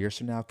girl 20 years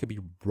from now could be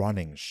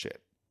running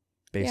shit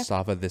based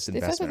off of this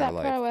investment in her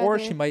life. Or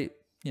she might,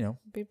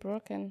 be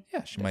broken.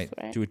 Yeah, she might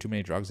do too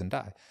many drugs and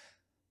die.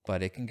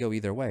 But it can go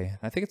either way. And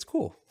I think it's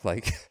cool.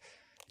 Like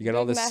you got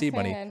all this seed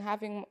money. And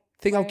having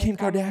think how Kim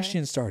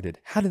Kardashian started.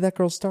 How did that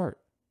girl start?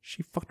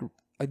 She fucked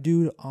a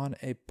dude on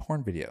a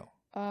porn video.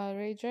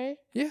 Ray J?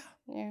 Yeah.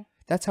 Yeah.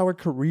 That's how her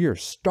career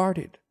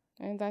started.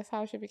 And that's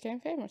how she became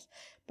famous.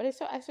 But it's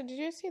so actually, did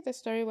you see the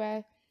story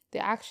where they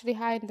actually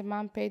hired the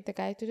man paid the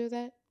guy to do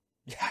that?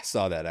 Yeah, I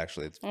saw that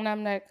actually. And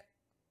I'm like,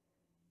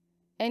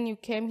 and you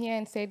came here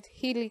and said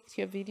he leaked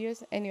your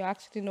videos and you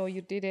actually know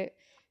you did it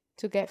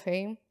to get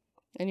fame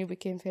and you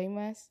became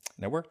famous.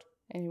 And it worked.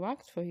 And it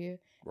worked for you.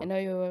 And now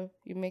you're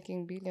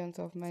making billions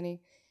of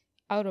money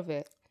out of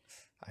it.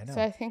 I know.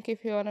 So I think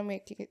if you want to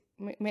make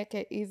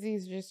it easy,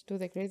 just do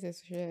the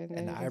craziest shit.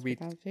 And I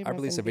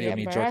released a video of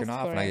me jerking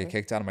off and I get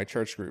kicked out of my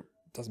church group.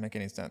 Doesn't make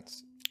any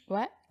sense.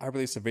 What? I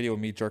released a video of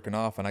me jerking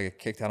off and I get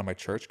kicked out of my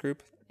church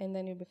group. And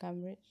then you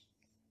become rich.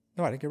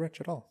 No, I didn't get rich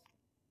at all.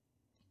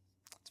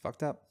 It's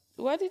fucked up.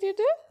 What did you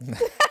do?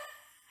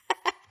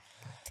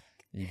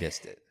 You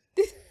missed it.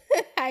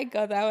 I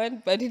got that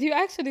one, but did you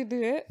actually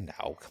do it?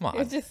 No, come on.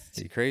 Are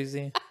you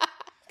crazy?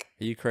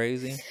 Are you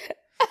crazy?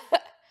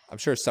 I'm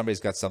sure somebody's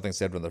got something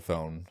said on their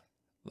phone.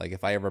 Like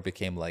if I ever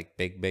became like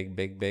big,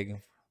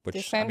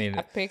 which I mean,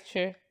 a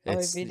picture or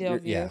a video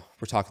of you. Yeah,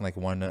 we're talking like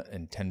 1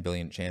 in 10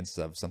 billion chances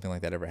of something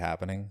like that ever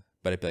happening.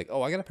 But it'd be like,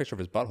 oh, I got a picture of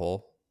his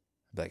butthole.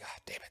 I'd be like, ah,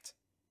 damn it.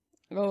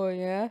 Oh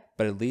yeah.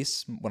 But at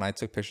least when I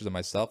took pictures of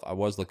myself, I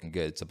was looking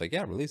good. So I'm like,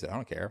 yeah, release it. I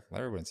don't care.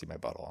 Let everyone see my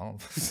butthole. I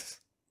don't.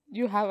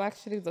 You have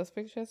actually those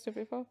pictures to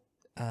people?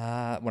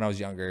 When I was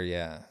younger,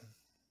 yeah.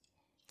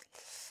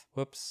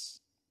 Whoops.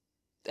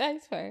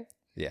 That's fine.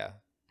 Yeah.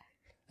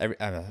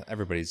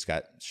 Everybody's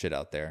got shit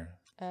out there.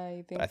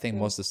 I think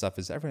most of the stuff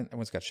is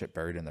everyone's got shit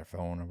buried in their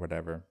phone or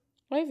whatever.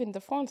 Or even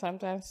the phone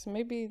sometimes.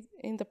 Maybe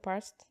in the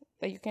past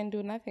that you can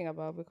do nothing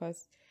about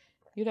because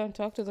you don't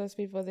talk to those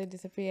people. They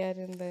disappeared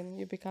and then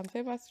you become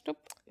famous.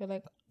 You're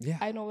like, yeah,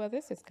 I know where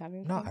this is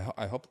coming from. No,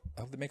 I hope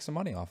they make some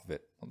money off of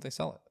it. Hope they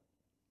sell it.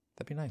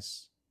 That'd be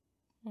nice.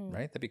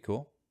 Right? That'd be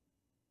cool.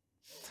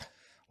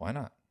 Why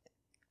not?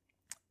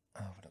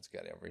 Oh, what else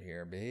got over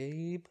here,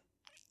 babe?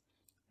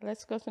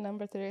 Let's go to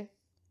number 3.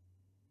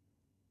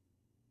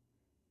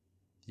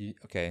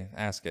 Okay,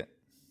 ask it.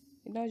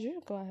 No,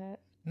 you go ahead.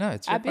 No,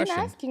 it's your question. I've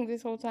been asking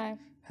this whole time.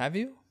 Have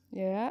you?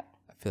 Yeah.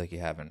 I feel like you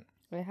haven't.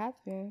 I have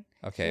been.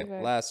 Okay,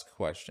 last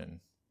question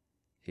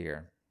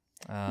here.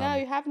 No,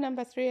 you have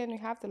number 3 and you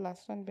have the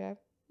last one, babe.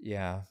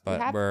 Yeah,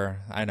 but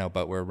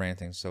we're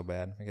ranting so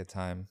bad. We got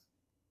time.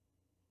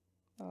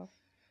 Oh.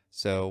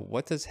 So,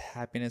 what does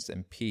happiness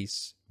and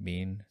peace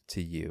mean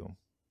to you?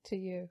 To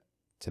you.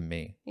 To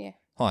me. Yeah.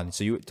 Hold on.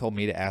 So you told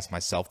me to ask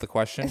myself the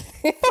question?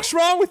 What's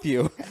wrong with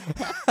you?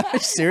 Are you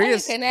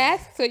serious? You can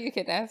ask so you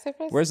can answer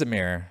first. Where's the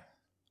mirror?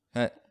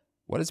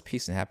 What does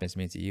peace and happiness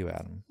mean to you,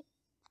 Adam?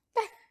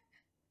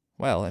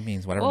 Well, it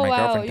means whatever my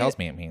girlfriend tells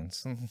me it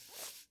means.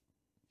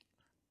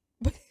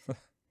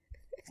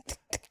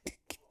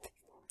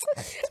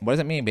 What does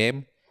it mean,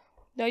 babe?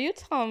 No, you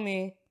tell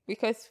me.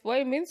 Because what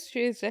it means to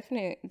you is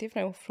definitely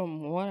different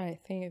from what I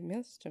think it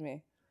means to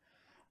me.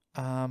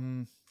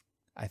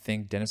 I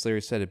think Dennis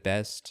Leary said it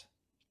best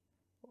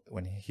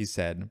when he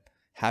said,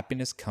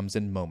 happiness comes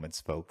in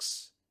moments,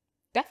 folks.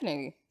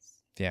 Definitely.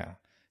 Yeah.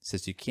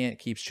 Says you can't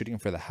keep shooting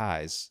for the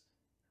highs,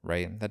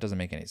 right? That doesn't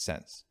make any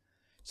sense.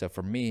 So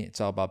for me,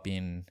 it's all about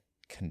being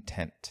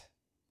content.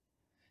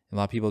 A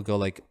lot of people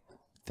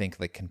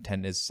think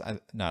content is,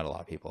 not a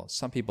lot of people.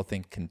 Some people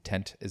think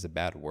content is a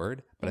bad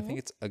word, but I think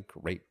it's a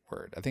great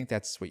word. I think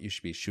that's what you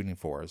should be shooting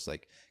for is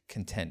like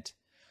content.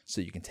 So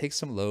you can take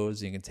some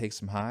lows, you can take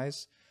some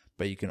highs,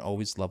 but you can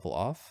always level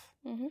off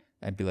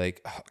and be like,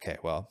 oh, okay,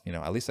 well,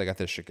 at least I got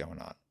this shit going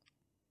on.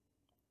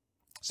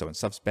 So when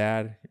stuff's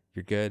bad,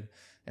 you're good.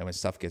 And when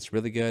stuff gets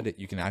really good,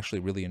 you can actually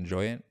really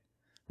enjoy it,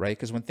 right?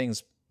 Because when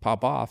things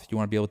pop off, you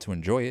want to be able to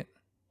enjoy it,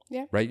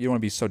 right? You don't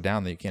want to be so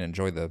down that you can't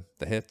enjoy the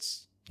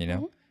hits,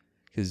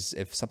 Because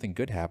if something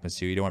good happens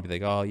to you, you don't want to be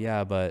like, oh,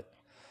 yeah, but,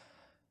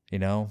 this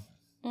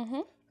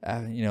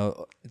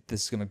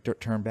is going to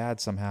turn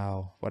bad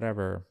somehow,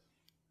 whatever.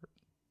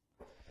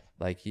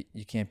 Like,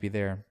 you can't be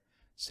there.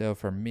 So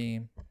for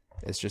me,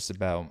 it's just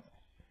about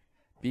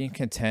being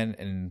content.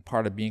 And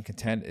part of being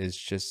content is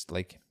just,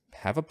 like,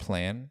 have a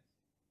plan,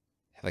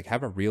 like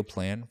have a real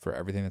plan for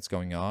everything that's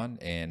going on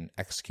and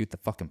execute the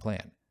fucking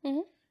plan.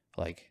 Mm-hmm.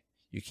 Like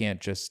you can't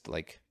just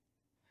like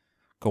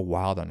go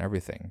wild on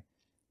everything.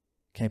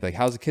 Can't be like,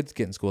 how's the kids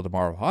get in school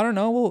tomorrow? I don't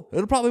know. Well,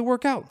 it'll probably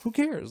work out. Who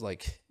cares?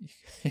 Like,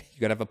 you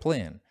gotta have a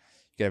plan.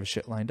 You gotta have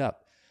shit lined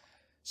up.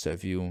 So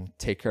if you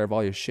take care of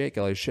all your shit,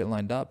 get all your shit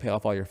lined up, pay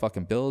off all your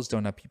fucking bills,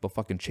 don't have people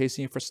fucking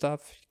chasing you for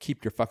stuff,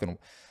 keep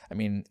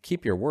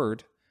your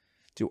word.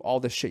 Do all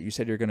the shit you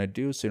said you're gonna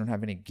do so you don't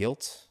have any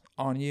guilt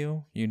on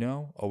you,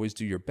 Always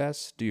do your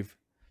best. Do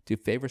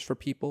favors for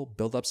people,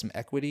 build up some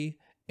equity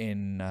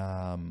in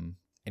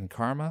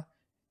karma,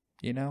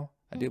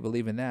 I do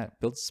believe in that.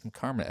 Build some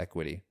karma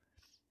equity.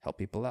 Help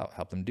people out,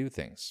 help them do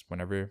things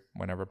whenever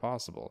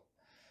possible.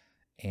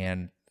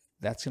 And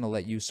that's going to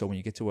let you, so when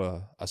you get to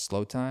a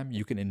slow time,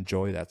 you can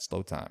enjoy that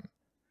slow time.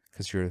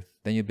 Because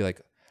then you'll be like,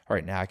 all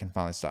right, now I can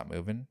finally stop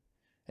moving.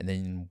 And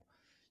then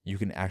you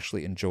can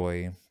actually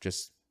enjoy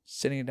just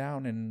sitting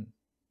down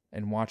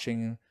and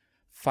watching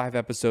 5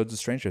 episodes of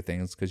Stranger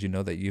Things, because you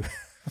know that you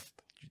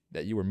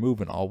that you were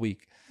moving all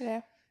week.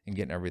 Yeah. And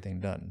getting everything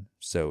done.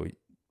 So it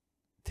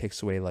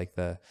takes away like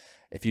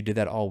if you did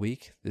that all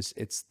week,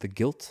 it's the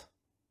guilt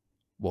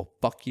will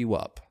fuck you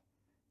up.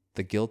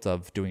 The guilt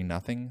of doing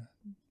nothing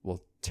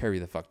will tear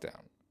you the fuck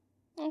down.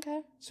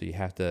 Okay. So you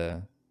have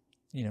to,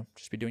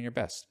 just be doing your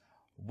best.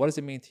 What does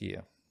it mean to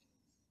you?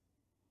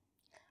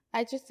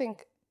 I just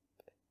think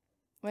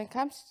when it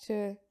comes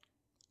to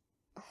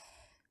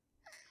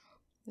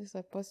this is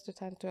supposed to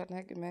turn to an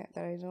argument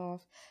that I know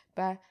of,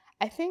 but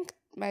I think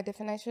my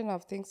definition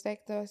of things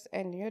like those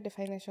and your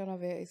definition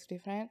of it is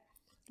different,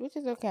 which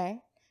is okay.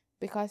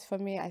 Because for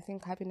me, I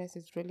think happiness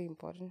is really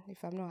important.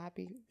 If I'm not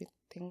happy with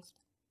things,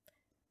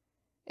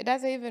 it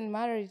doesn't even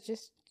matter. It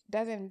just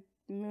doesn't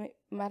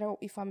matter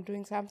if I'm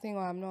doing something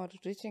or I'm not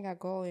reaching a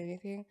goal or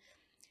anything.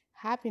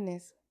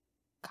 Happiness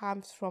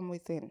comes from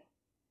within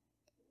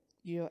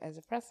you as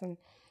a person.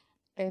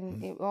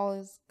 And it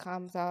always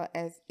comes out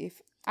as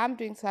if I'm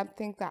doing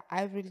something that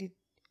I really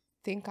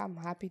think I'm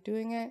happy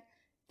doing it,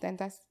 then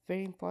that's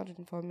very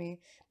important for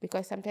me.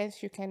 Because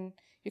sometimes you can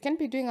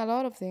be doing a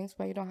lot of things,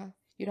 but you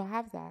don't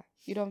have that.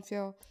 You don't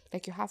feel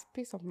like you have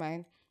peace of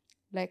mind,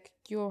 like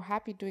you're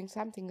happy doing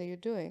something that you're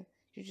doing.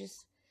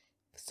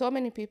 So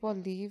many people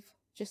leave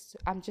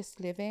I'm just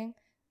living,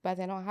 but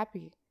they're not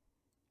happy.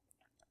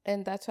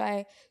 And that's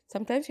why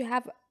sometimes you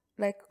have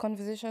like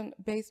conversation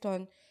based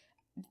on,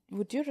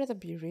 would you rather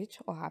be rich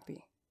or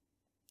happy?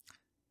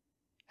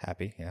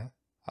 Happy, yeah,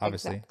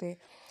 obviously. Exactly.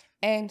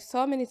 And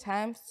so many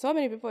times, so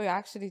many people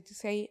actually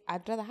say,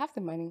 I'd rather have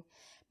the money.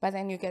 But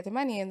then you get the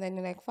money and then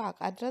you're like, fuck,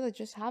 I'd rather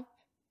just have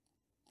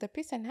the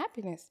peace and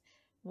happiness.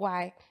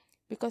 Why?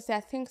 Because there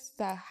are things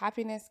that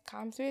happiness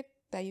comes with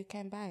that you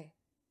can buy.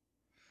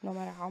 No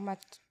matter how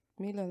much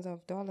millions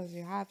of dollars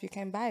you have, you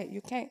can buy it.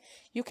 You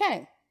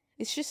can.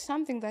 It's just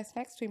something that's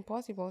next to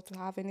impossible to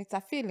have, and it's a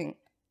feeling.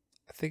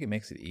 I think it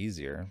makes it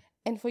easier.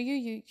 And for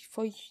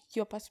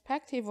your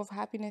perspective of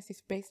happiness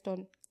is based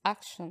on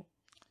action.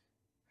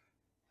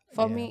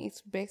 For me,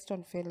 it's based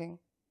on feeling.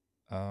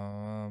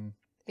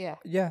 Yeah.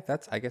 Yeah,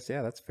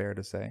 that's fair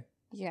to say.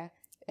 Yeah.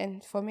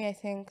 And for me, I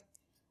think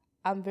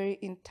I'm very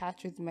in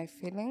touch with my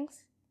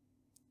feelings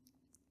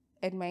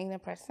and my inner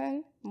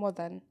person more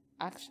than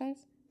actions,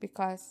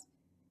 because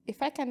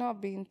if I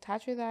cannot be in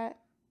touch with that,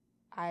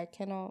 I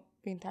cannot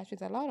be in touch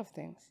with a lot of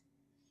things.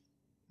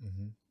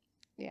 Mm-hmm.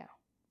 Yeah.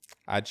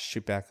 I'd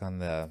shoot back on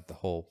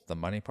the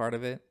money part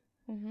of it.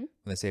 Mm-hmm. When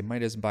they say money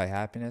doesn't buy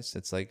happiness,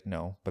 it's like,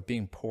 no, but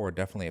being poor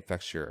definitely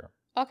affects your...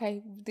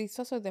 Okay, there's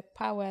also the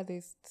power,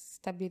 there's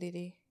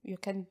stability. You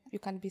can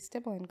be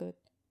stable and good.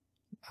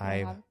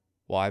 I've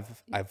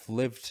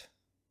lived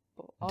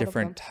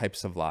different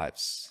types of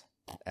lives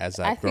as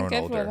I've grown older. I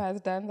think everyone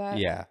has done that.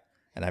 Yeah.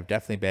 And I've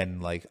definitely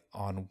been like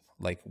on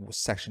like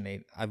Section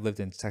 8. I've lived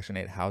in Section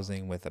 8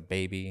 housing with a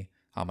baby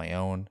on my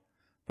own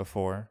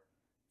before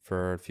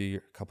for a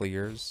couple of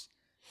years.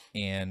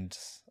 And,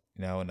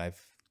 and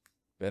I've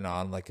been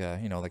on like a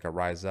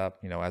rise up,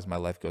 as my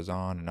life goes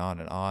on and on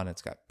and on.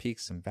 It's got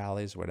peaks and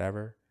valleys,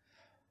 whatever.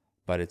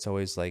 But it's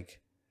always like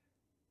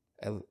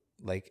when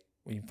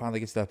you finally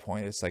get to that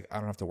point, it's like, I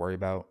don't have to worry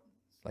about,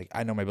 like,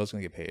 I know my bill's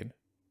going to get paid,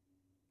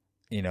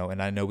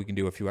 and I know we can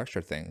do a few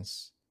extra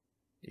things,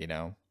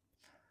 it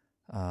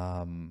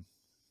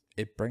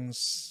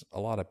brings a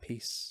lot of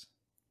peace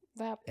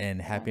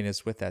and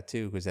happiness with that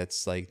too. Cause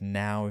that's like,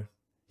 now you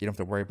don't have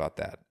to worry about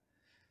that.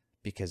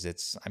 Because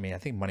I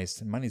think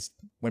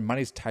when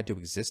money's tied to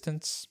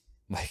existence,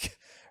 like,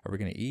 are we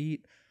going to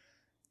eat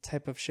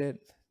type of shit,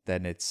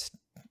 then it's,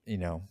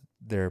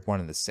 they're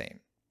one and the same.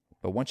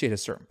 But once you hit a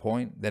certain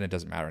point, then it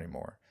doesn't matter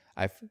anymore.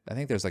 I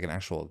think there's like an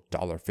actual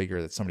dollar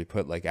figure that somebody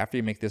put, like, after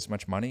you make this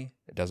much money,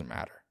 it doesn't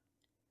matter.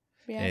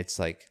 Yeah. And it's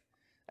like,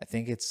 I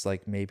think it's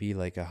like maybe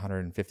like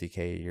 $150K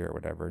a year or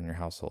whatever in your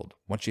household.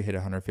 Once you hit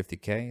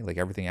 $150K, like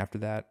everything after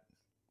that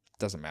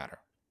doesn't matter.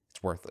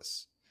 It's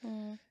worthless.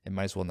 It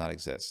might as well not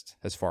exist.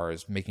 As far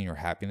as making your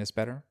happiness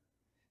better,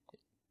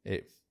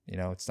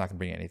 it's not gonna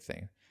bring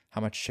anything.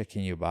 How much shit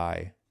can you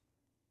buy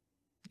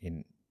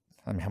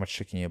I mean, how much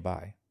shit can you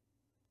buy?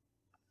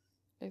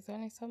 There's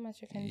only so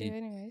much you can do, Y-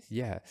 anyways.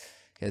 Yeah.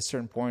 At a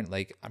certain point,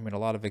 like, I mean, a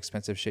lot of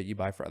expensive shit you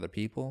buy for other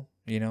people,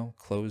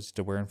 clothes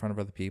to wear in front of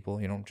other people.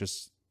 You're not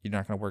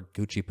going to wear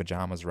Gucci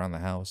pajamas around the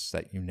house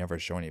that you never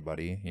show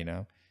anybody,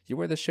 You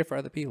wear this shit for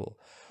other people,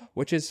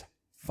 which is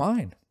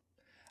fine.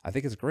 I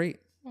think it's great.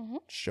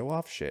 Show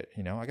off shit,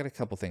 I got a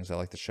couple things I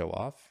like to show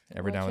off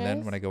every now and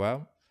then when I go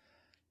out.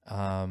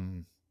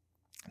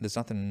 There's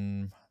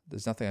nothing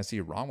I see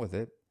wrong with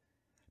it,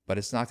 but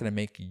it's not going to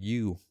make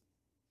you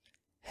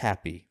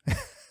happy.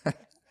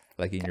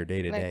 Like in your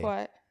day to day. Like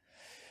what?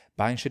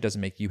 Buying shit doesn't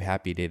make you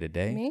happy day to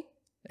day. Me?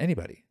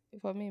 Anybody.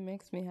 For me, it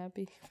makes me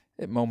happy.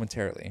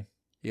 Momentarily.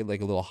 You get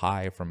like a little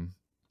high from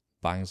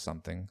buying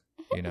something,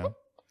 Yeah.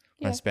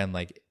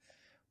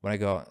 When I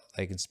go out,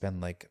 I can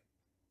spend like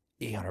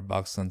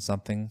 $800 on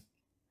something.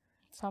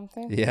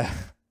 Something? Yeah.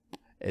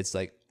 It's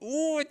like,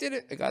 oh, I did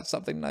it. I got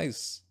something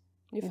nice.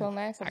 You feel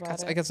nice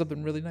about it. I got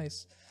something really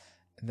nice.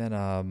 And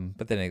then,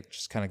 but then it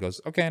just kind of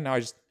goes, okay,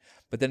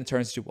 but then it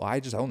turns to, well, I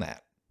just own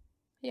that.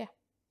 Yeah.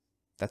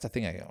 That's a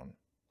thing I own.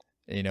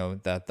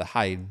 The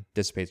high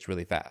dissipates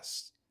really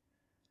fast.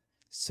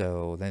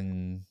 So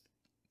then,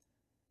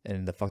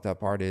 and the fucked up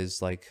part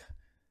is like,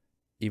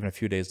 even a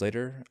few days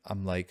later,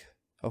 I'm like,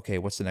 okay,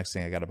 what's the next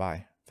thing I got to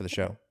buy for the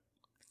show?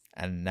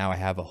 And now I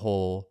have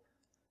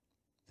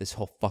this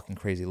whole fucking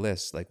crazy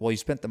list. Like, well, you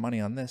spent the money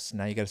on this.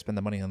 Now you got to spend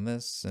the money on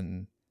this.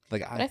 And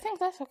like, But I think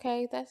that's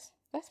okay. That's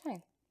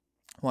fine.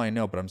 Well, I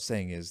know, but I'm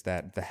saying is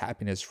that the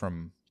happiness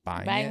from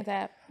buying it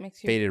that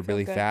makes you faded feel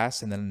really good.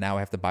 fast, and then now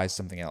I have to buy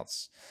something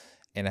else,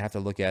 and I have to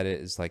look at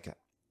it as like,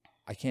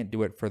 I can't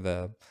do it for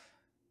the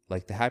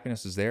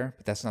happiness is there,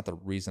 but that's not the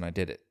reason I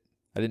did it.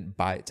 I didn't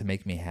buy it to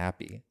make me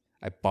happy.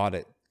 I bought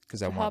it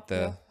because I want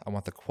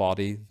the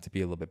quality to be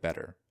a little bit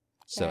better.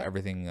 So Right.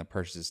 everything I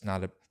purchase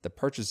the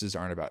purchases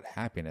aren't about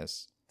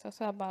happiness. It's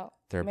also about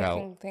They're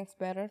making about things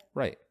better.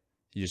 right.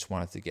 You just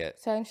want it to get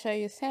So I'm sure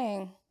you're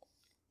saying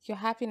your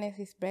happiness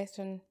is based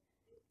on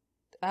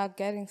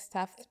getting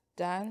stuff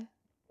done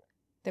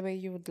the way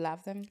you would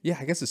love them. yeah.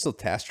 I guess it's still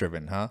task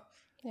driven, huh?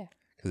 Yeah.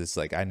 Because it's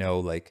like I know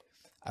like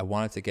I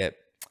wanted to get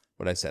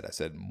what I said. I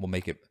said we'll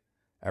make it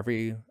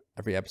every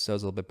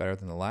episode's a little bit better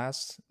than the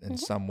last in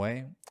some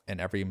way,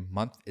 and every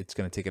month it's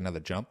going to take another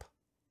jump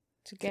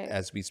To get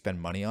as we spend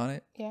money on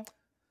it. yeah.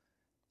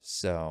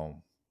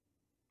 So,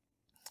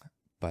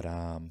 but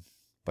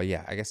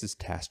yeah, I guess it's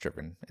task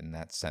driven in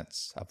that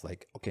sense of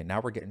like, okay,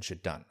 now we're getting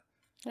shit done.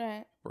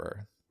 Right.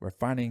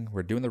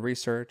 We're doing the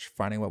research,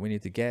 finding what we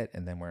need to get,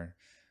 and then we're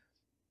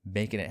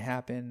making it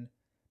happen,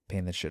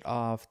 paying the shit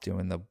off,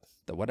 doing the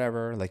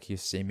whatever. Like you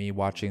see me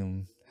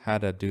watching how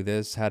to do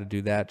this, how to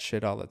do that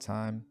shit all the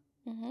time.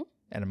 Mm-hmm.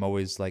 And I'm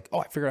always like, oh,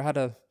 I figured out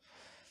how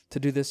to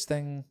do this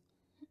thing,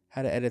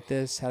 how to edit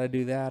this, how to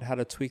do that, how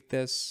to tweak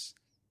this,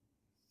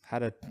 how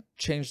to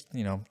change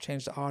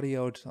the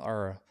audio,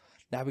 or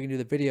now we can do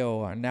the video,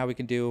 or now we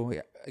can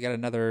I got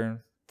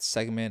another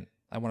segment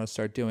I want to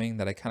start doing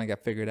that I kind of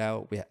got figured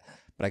out.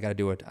 But I got to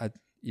do it.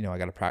 We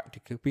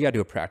got to do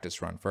a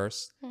practice run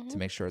first to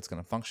make sure it's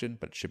going to function,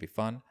 but it should be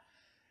fun.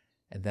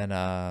 And then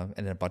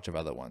a bunch of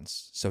other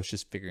ones. So it's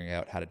just figuring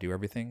out how to do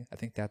everything. I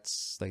think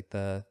that's like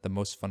the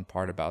most fun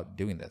part about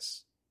doing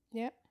this.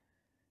 Yep.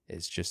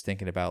 Is just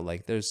thinking about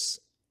like there's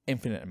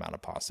infinite amount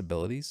of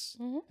possibilities,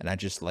 and I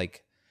just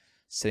like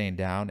sitting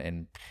down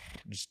and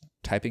just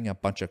typing a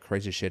bunch of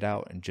crazy shit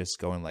out and just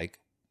going like,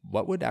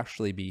 what would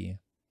actually be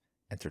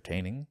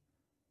entertaining?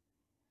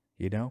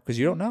 Because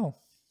you don't know.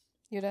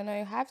 You don't know.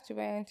 You have to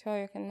wait until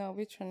you can know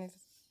which one is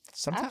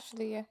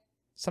actually yeah.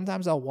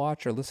 Sometimes I'll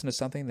watch or listen to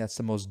something that's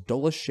the most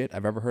dullest shit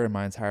I've ever heard in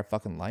my entire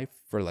fucking life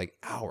for like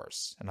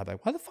hours. And I'm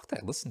like, why the fuck did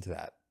I listen to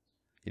that?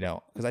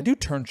 Because I do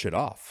turn shit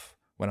off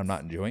when I'm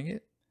not enjoying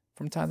it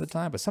from time to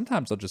time. But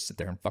sometimes I'll just sit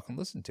there and fucking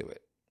listen to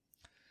it.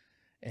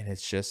 And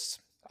it's just,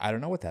 I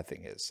don't know what that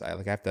thing is.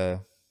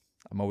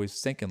 I'm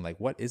always thinking like,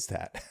 what is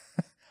that?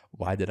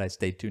 Why did I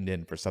stay tuned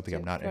in for something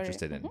I'm not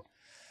interested in?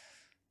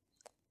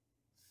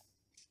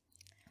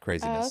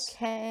 Craziness.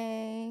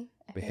 Okay.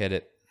 We hit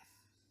it.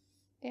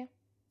 Yeah.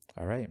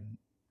 All right.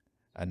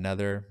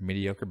 Another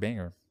mediocre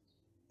banger.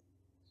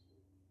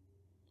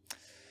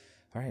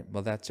 All right.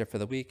 Well, that's it for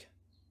the week.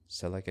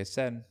 So like I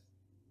said,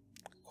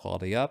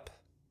 quality up.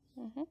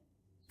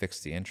 Fix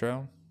the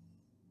intro.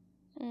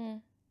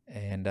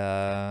 And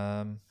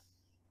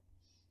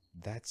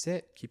that's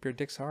it. Keep your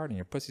dicks hard and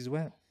your pussies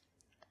wet.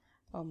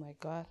 Oh my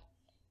God.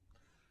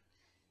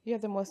 You're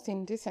the most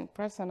indecent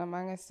person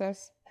among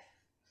us.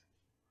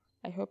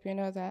 I hope you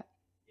know that.